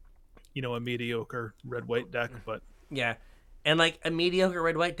just, a mediocre red-white deck, but Yeah. And like a mediocre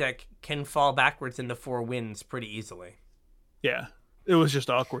red-white deck can fall backwards into 4 wins pretty easily. yeah. It was just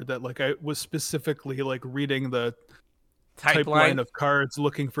awkward that like I was specifically like reading the Type line line of cards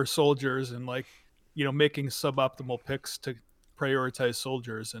looking for soldiers and like, making suboptimal picks to prioritize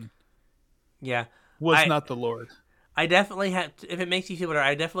soldiers and Yeah. was not the Lord. I definitely have. If it makes you feel better,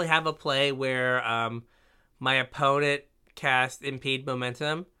 I definitely have a play where my opponent cast Impede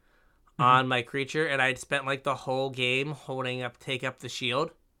Momentum on my creature, and I'd spent like the whole game holding up Take Up the Shield,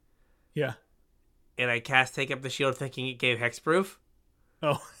 Yeah. and I cast Take Up the Shield thinking it gave Hexproof,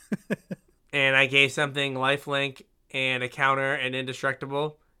 Oh. and I gave something Lifelink and a counter and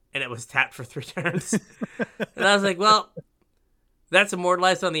Indestructible, and it was tapped for 3 turns. And I was like, well, that's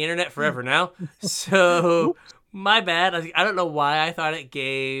immortalized on the internet forever now. So my bad. I don't know why I thought it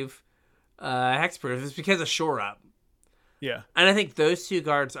gave Hexproof. It's because of Shore Up. Yeah. And I think those 2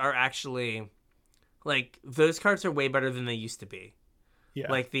 cards are actually, like, those cards are way better than they used to be.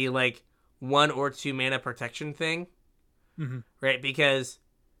 Yeah. Like the 1 or 2 mana protection thing. Mm-hmm. Right? Because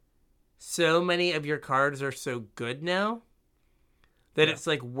so many of your cards are so good now that it's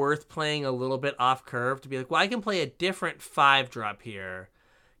like worth playing a little bit off curve to be like, well, I can play a different 5-drop here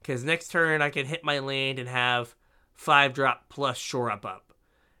because next turn I can hit my land and have 5-drop plus Shore Up.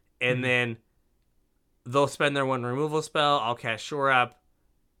 And then they'll spend their 1 removal spell, I'll cast Shore Up,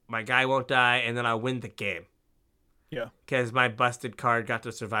 my guy won't die, and then I'll win the game. Yeah. Because my busted card got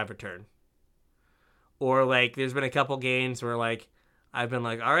to survive a turn. Or like there's been a couple games where like I've been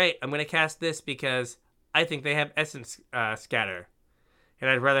like, all right, I'm going to cast this because I think they have Essence Scatter. And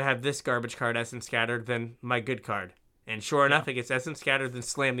I'd rather have this garbage card Essence Scattered than my good card. And sure enough, it gets Essence Scattered, then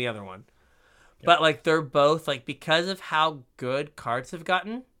slam the other one. Yep. But like they're both, like, because of how good cards have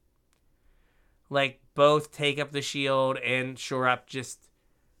gotten, like both Take Up the Shield and Shore Up, just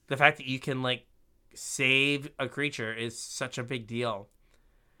the fact that you can like save a creature is such a big deal.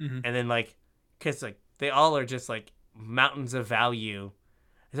 And then like, because like they all are just like mountains of value,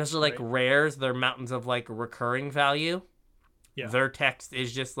 especially like rares. They're mountains of like recurring value. Yeah. Their text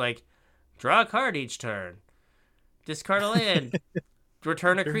is just like, draw a card each turn, discard a land,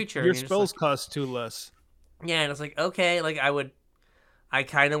 return a creature. Your spells cost 2 less. Yeah, and it's like, okay, like I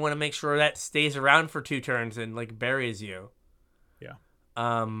kind of want to make sure that stays around for 2 turns and like buries you. Yeah.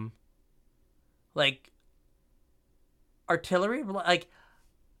 Like artillery, like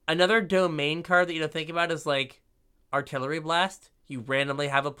another domain card that you don't think about is like Artillery Blast. You randomly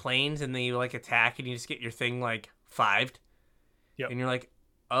have a planes and then you like attack and you just get your thing like 5'd. Yep. And you're like,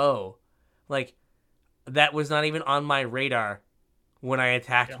 oh, like that was not even on my radar when I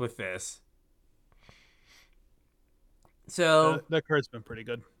attacked with this. So that card's been pretty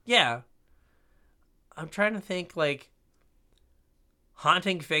good. Yeah. I'm trying to think, like,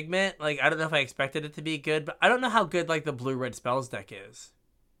 Haunting Figment, like, I don't know if I expected it to be good, but I don't know how good, like, the blue-red spells deck is.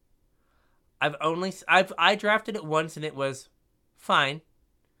 I drafted it once and it was fine.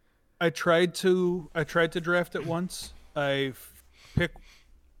 I tried to draft it once. I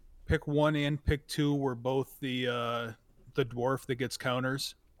pick 1 and pick 2 were both the dwarf that gets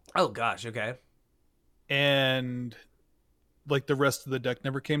counters. Oh gosh, okay. And like the rest of the deck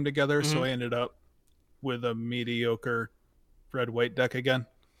never came together, so I ended up with a mediocre red-white deck again.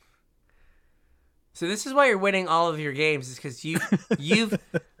 So this is why you're winning all of your games, is because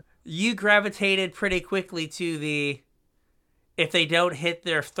you gravitated pretty quickly to the, if they don't hit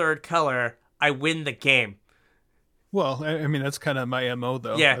their 3rd color, I win the game. Well, I mean, that's kind of my MO,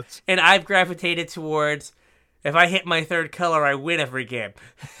 though. Yeah, and I've gravitated towards, if I hit my 3rd color, I win every game.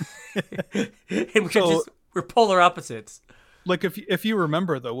 And we're polar opposites. Like, if you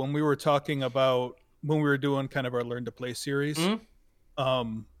remember, though, when we were talking about, when we were doing kind of our Learn to Play series,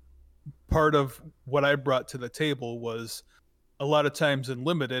 part of what I brought to the table was a lot of times in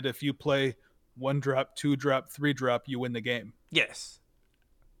Limited, if you play 1-drop, 2-drop, 3-drop, you win the game. Yes.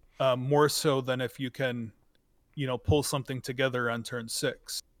 More so than if you can, pull something together on turn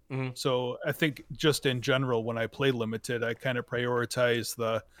 6. So I think just in general, when I play Limited, I kind of prioritize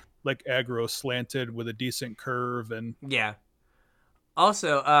the like aggro slanted with a decent curve and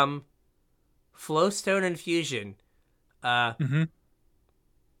Also, Flowstone Infusion. It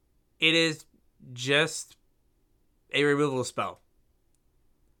is just a removal spell.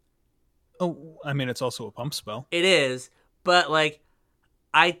 Oh, I mean, it's also a pump spell. It is, but like,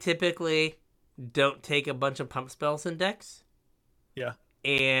 I typically don't take a bunch of pump spells in decks. Yeah.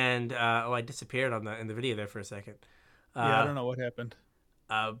 And I disappeared in the video there for a second. I don't know what happened.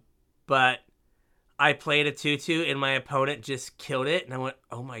 But I played a 2/2 and my opponent just killed it, and I went,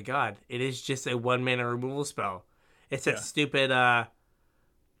 "Oh my god! It is just a 1-mana removal spell. It's that stupid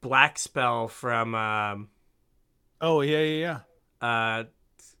black spell from whatever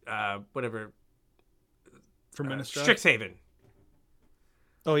from Innistrad? Strixhaven.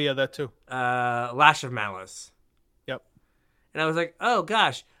 Oh yeah, that too. Lash of Malice. Yep. And I was like, oh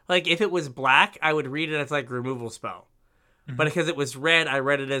gosh, like if it was black, I would read it as like removal spell. But because it was red, I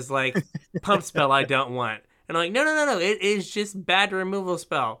read it as like pump spell I don't want. And I'm like, no, no, no, no. It is just bad removal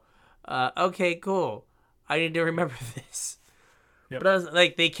spell. Okay, cool. I need to remember this. Yep. But I was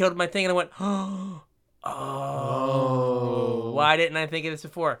like, they killed my thing, and I went, oh, why didn't I think of this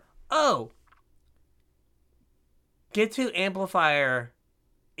before? Oh, Get to Amplifier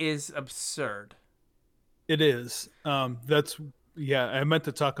is absurd. It is. That's yeah. I meant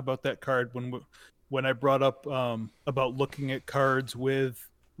to talk about that card when I brought up about looking at cards with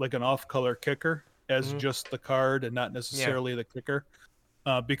like an off-color kicker as just the card and not necessarily the kicker,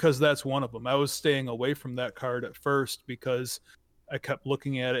 because that's one of them. I was staying away from that card at first because I kept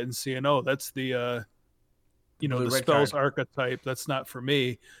looking at it and seeing, oh, that's the the spells archetype. That's not for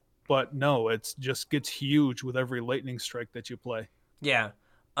me. But no, it's just gets huge with every lightning strike that you play. Yeah.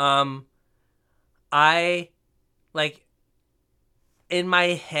 I like in my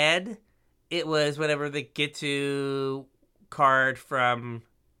head it was whenever they get to card from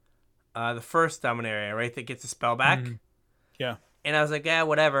the first Dominaria, right? That gets a spell back. Yeah. And I was like, yeah,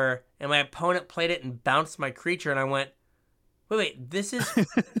 whatever. And my opponent played it and bounced my creature, and I went, wait, this is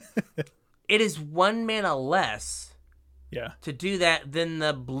it is 1 mana less. Yeah. To do that than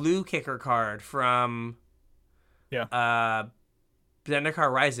the blue kicker card from Zendikar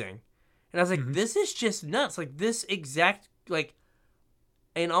Rising. And I was like, this is just nuts. Like this exact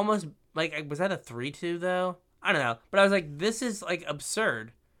and almost was that a 3/2 though? I don't know. But I was like, this is like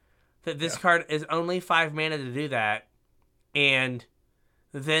absurd that this card is only 5 mana to do that and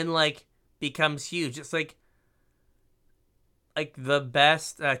then becomes huge. It's like the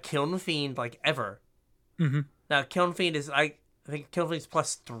best Kiln Fiend ever. Now, Kiln Fiend is, I think Kiln Fiend's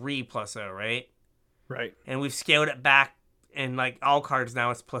 +3/0, right? Right. And we've scaled it back, and all cards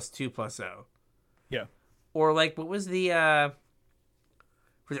now it's +2/0. Yeah. Or what was the,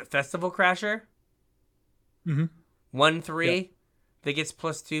 was it Festival Crasher? 1/3 that gets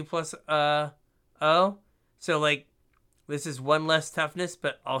 +2/0. So this is 1 less toughness,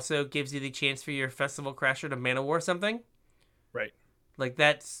 but also gives you the chance for your Festival Crasher to Mana War something. Right.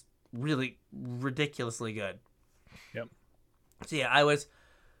 That's really ridiculously good. Yep. So yeah, I was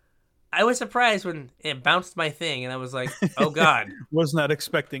surprised when it bounced my thing, and I was like, "Oh God!" Was not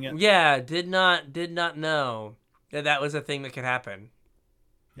expecting it. Yeah, did not know that was a thing that could happen.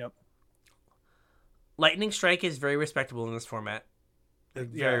 Yep. Lightning Strike is very respectable in this format.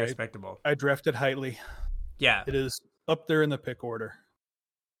 Very respectable. I drafted highly. Yeah, it is up there in the pick order.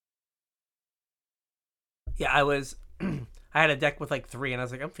 Yeah, I was. I had a deck with 3, and I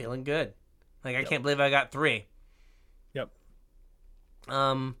was like, I'm feeling good. I can't believe I got 3. Yep.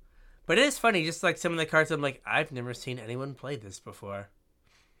 But it is funny, just some of the cards. I'm like, I've never seen anyone play this before.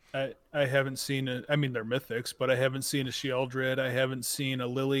 I haven't seen it. I mean, they're mythics, but I haven't seen a Sheoldred. I haven't seen a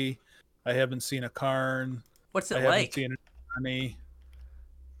Lily. I haven't seen a Karn. What's it I haven't seen a Nani.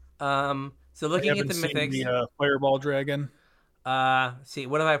 So looking at the mythics, the Fireball Dragon. See,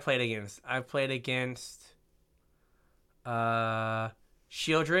 what have I played against? I've played against Sheoldred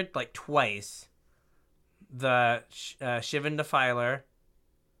twice. The Shivan Defiler,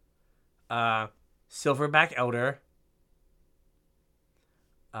 Silverback Elder.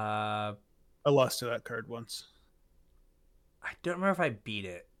 I lost to that card once. I don't remember if I beat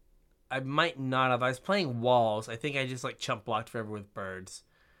it. I might not have. I was playing walls. I think I just chump blocked forever with birds.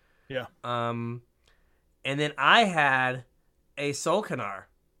 Yeah. And then I had a Solkanar.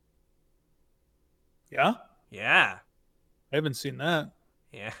 Yeah? Yeah. I haven't seen that.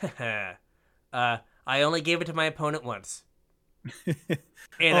 Yeah. I only gave it to my opponent once.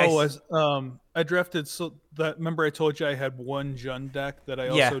 And I drafted remember I told you I had one Jund deck that I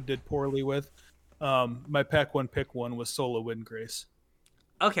also did poorly with. My pack 1 pick 1 was Sola Windgrace.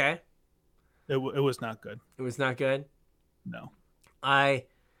 Okay. It was not good. It was not good? No. I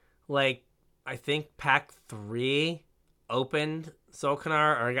think pack 3 opened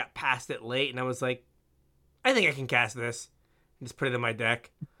Solkanar, or I got past it late, and I was like, I think I can cast this. And just put it in my deck.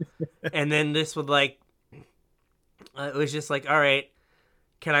 And then this would it was just all right,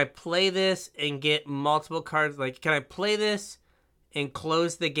 can I play this and get multiple cards? Can I play this and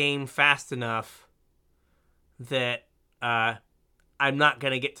close the game fast enough that I'm not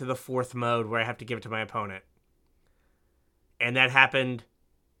going to get to the 4th mode where I have to give it to my opponent? And that happened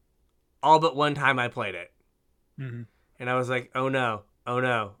all but one time I played it. Mm-hmm. And I was like, oh no.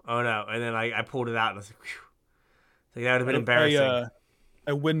 And then I pulled it out and I was like, whew. That would have been embarrassing.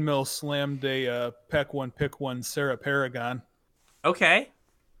 I windmill slammed a pack 1 pick 1 Sarah Paragon. Okay.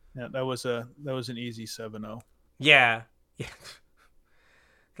 Yeah, that was an easy 7-0. Yeah.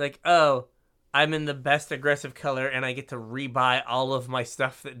 I'm in the best aggressive color and I get to rebuy all of my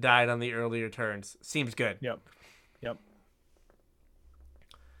stuff that died on the earlier turns. Seems good. Yep.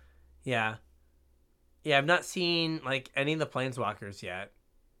 Yeah. Yeah, I've not seen like any of the planeswalkers yet.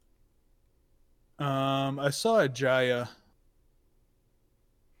 I saw a Jaya.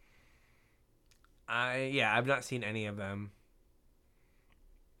 I've not seen any of them.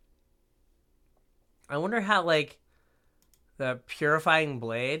 I wonder how like the purifying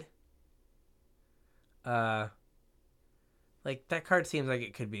blade. Uh, like that card seems like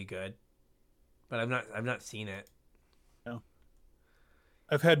it could be good, but I've not seen it. No.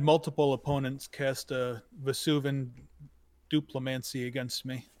 I've had multiple opponents cast a Vesuvan Duplimancy against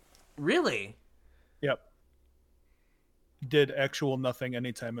me. Really? Yep. Did actual nothing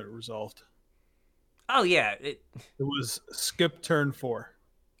anytime it resolved. Oh yeah. It was skip turn 4.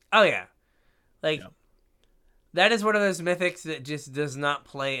 Oh yeah. Like Yeah. that is one of those mythics that just does not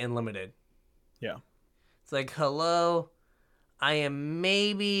play in limited. Yeah. It's like, hello, I am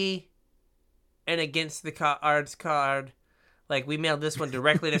maybe an against the cards card. Like we mailed this one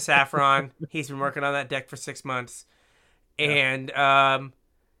directly to Saffron. He's been working on that deck for 6 months, Yeah. and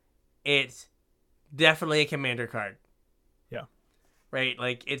it's definitely a commander card. Yeah. Right?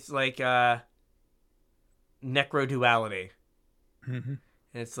 Like it's like Necro Duality. Mm-hmm. And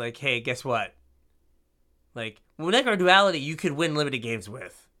it's like, hey, guess what? Like, with Necro Duality, you could win limited games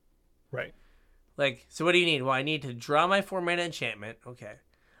with. Right. Like, so what do you need? Well, I need to draw my 4-mana enchantment. Okay.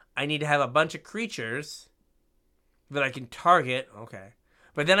 I need to have a bunch of creatures that I can target. Okay.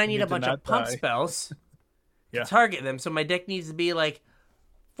 But then I need a bunch of pump spells to target them. So my deck needs to be like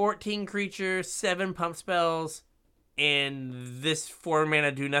 14 creatures, 7 pump spells, and this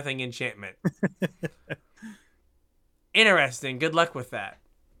 4-mana do nothing enchantment. Interesting. Good luck with that.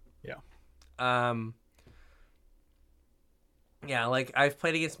 Yeah. Yeah, like I've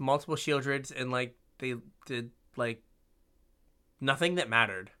played against multiple Shieldreds and like they did like nothing that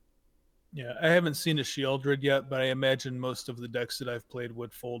mattered. Yeah. I haven't seen a Shieldred yet, but I imagine most of the decks that I've played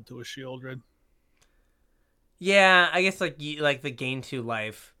would fold to a Shieldred. Yeah, I guess like the gain 2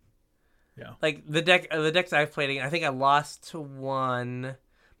 life. Yeah. Like the decks I've played against, I think I lost to one,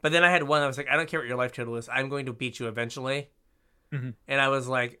 but then I had one that was like, I don't care what your life total is, I'm going to beat you eventually. Mm-hmm. And I was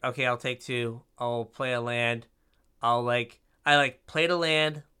like, okay, I'll take 2. I'll play a land. I played a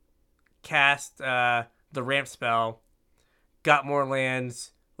land, cast the ramp spell, got more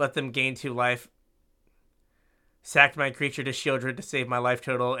lands, let them gain 2 life, sacked my creature to Shieldred to save my life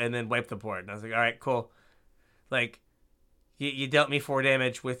total, and then wiped the board. And I was like, all right, cool. Like, you dealt me 4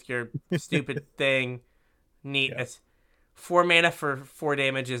 damage with your stupid thing. Neat. Yeah. 4 mana for 4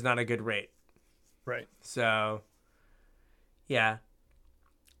 damage is not a good rate. Right. So, yeah.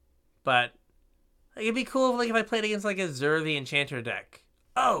 But like, it'd be cool if I played against like a Zur the Enchanter deck.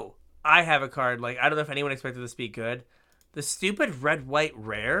 Oh, I have a card. Like, I don't know if anyone expected this to be good. The stupid red-white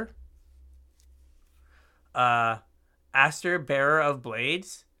rare. Aster, Bearer of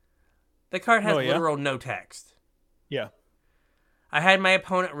Blades. The card has literal no text. Yeah. I had my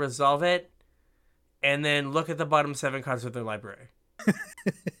opponent resolve it, and then look at the bottom 7 cards of their library.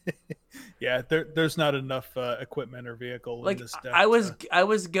 Yeah, there's not enough equipment or vehicle like in this deck. I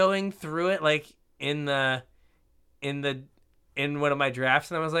was going through it like in one of my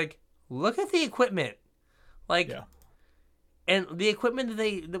drafts, and I was like, look at the equipment, like, yeah. And the equipment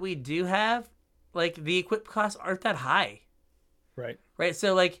that we do have, like the equip costs aren't that high, right?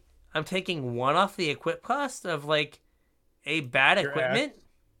 So like I'm taking 1 off the equip cost of like a bad equipment.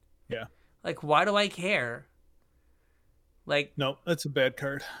 Yeah. Like, why do I care? Like, no, that's a bad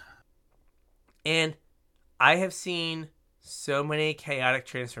card. And I have seen so many chaotic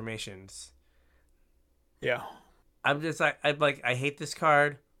transformations. Yeah. I'm like, I hate this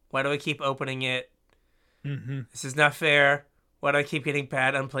card. Why do I keep opening it? Mm-hmm. This is not fair. Why do I keep getting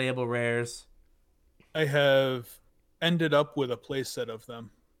bad, unplayable rares? I have ended up with a playset of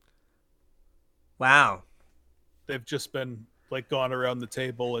them. Wow. They've just been like gone around the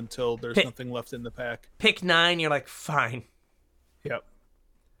table until there's nothing left in the pack. Pick 9, you're like, fine. Yep.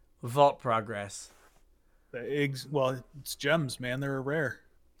 Vault progress. The eggs, well, it's gems, man. They're a rare.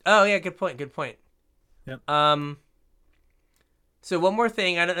 Oh yeah, good point. Yep. So one more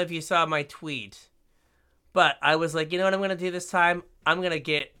thing. I don't know if you saw my tweet, but I was like, you know what I'm gonna do this time? I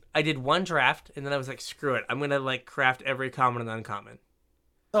did 1 draft, and then I was like, screw it. I'm gonna like craft every common and uncommon.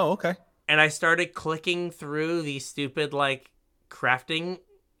 Oh, okay. And I started clicking through the stupid like crafting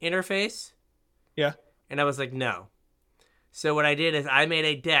interface. Yeah. And I was like, no. So what I did is I made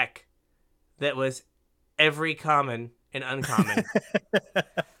a deck that was every common and uncommon.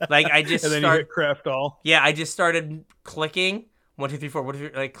 Like I just and then you hit craft all. Yeah, I just started clicking 1, 2, 3, 4. 1, 2,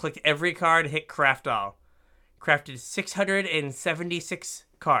 3, like clicked every card, hit craft all. Crafted 676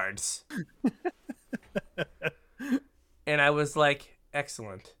 cards. And I was like,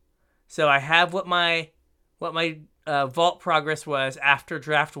 excellent. So I have what my vault progress was after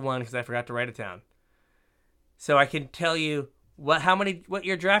draft 1 because I forgot to write it down. So I can tell you what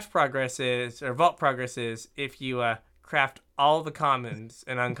your draft progress is or vault progress is if you craft all the commons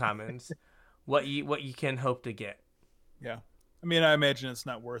and uncommons. what you can hope to get. Yeah, I mean, I imagine it's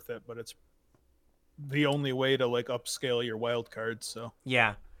not worth it, but it's the only way to like upscale your wild cards. So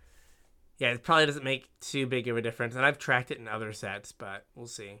yeah, it probably doesn't make too big of a difference, and I've tracked it in other sets, but we'll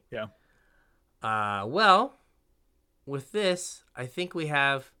see. Yeah. Well, with this, I think we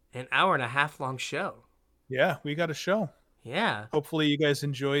have an hour and a half long show. Yeah, we got a show. Yeah. Hopefully, you guys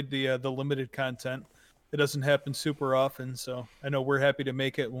enjoyed the limited content. It doesn't happen super often, so I know we're happy to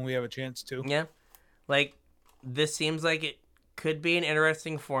make it when we have a chance to. Yeah. Like, this seems like it could be an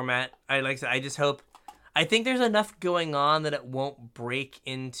interesting format. I just hope. I think there's enough going on that it won't break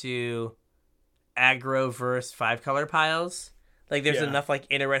into aggro versus 5-color piles. Like, there's enough like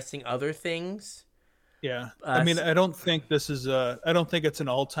interesting other things. Yeah, I mean, I don't think this is I don't think it's an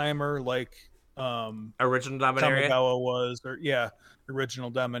all timer like Original Dominaria Kamigawa was, or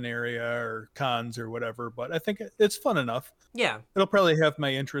Original Dominaria or Cons or whatever. But I think it's fun enough. Yeah, it'll probably have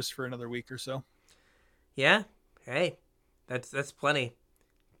my interest for another week or so. Yeah, hey, that's plenty.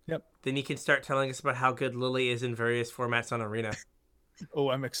 Yep. Then you can start telling us about how good Lily is in various formats on Arena. Oh,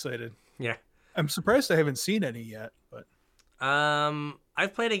 I'm excited. Yeah. I'm surprised I haven't seen any yet, but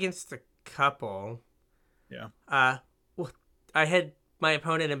I've played against a couple. Yeah. Well, I had my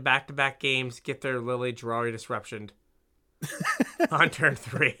opponent in back-to-back games get their Lily Terraria Disruption on turn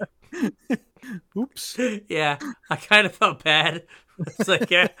 3. Oops. Yeah, I kind of felt bad. It's like,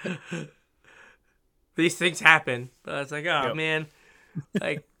 yeah, these things happen. But I was like, oh man,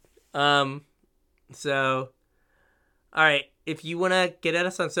 like, so, all right. If you want to get at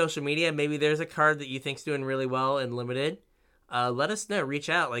us on social media, maybe there's a card that you think's doing really well and limited. Let us know. Reach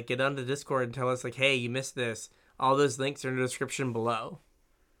out. Like, get on the Discord and tell us, like, hey, you missed this. All those links are in the description below.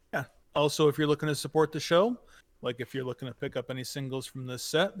 Yeah. Also, if you're looking to support the show, like if you're looking to pick up any singles from this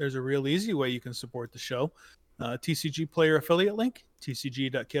set, there's a real easy way you can support the show. TCG player affiliate link,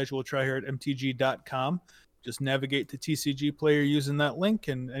 tcg.casualtryhardmtg.com. Just navigate to TCG player using that link,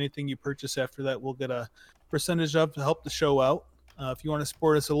 and anything you purchase after that we'll get a percentage of to help the show out. If you want to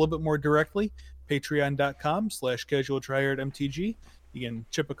support us a little bit more directly, patreon.com/casualtryhardmtg. You can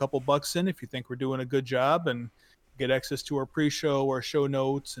chip a couple bucks in if you think we're doing a good job and get access to our pre-show, our show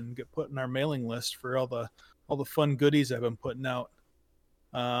notes, and get put in our mailing list for all the fun goodies I've been putting out.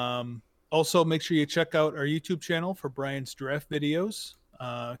 Also, make sure you check out our YouTube channel for Brian's draft videos,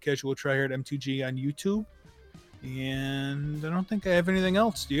 Casual Tryhard MTG on YouTube. And I don't think I have anything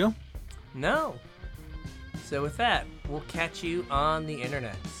else. Do you? No. So with that, we'll catch you on the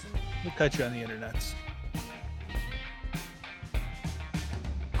internets. We'll catch you on the internets.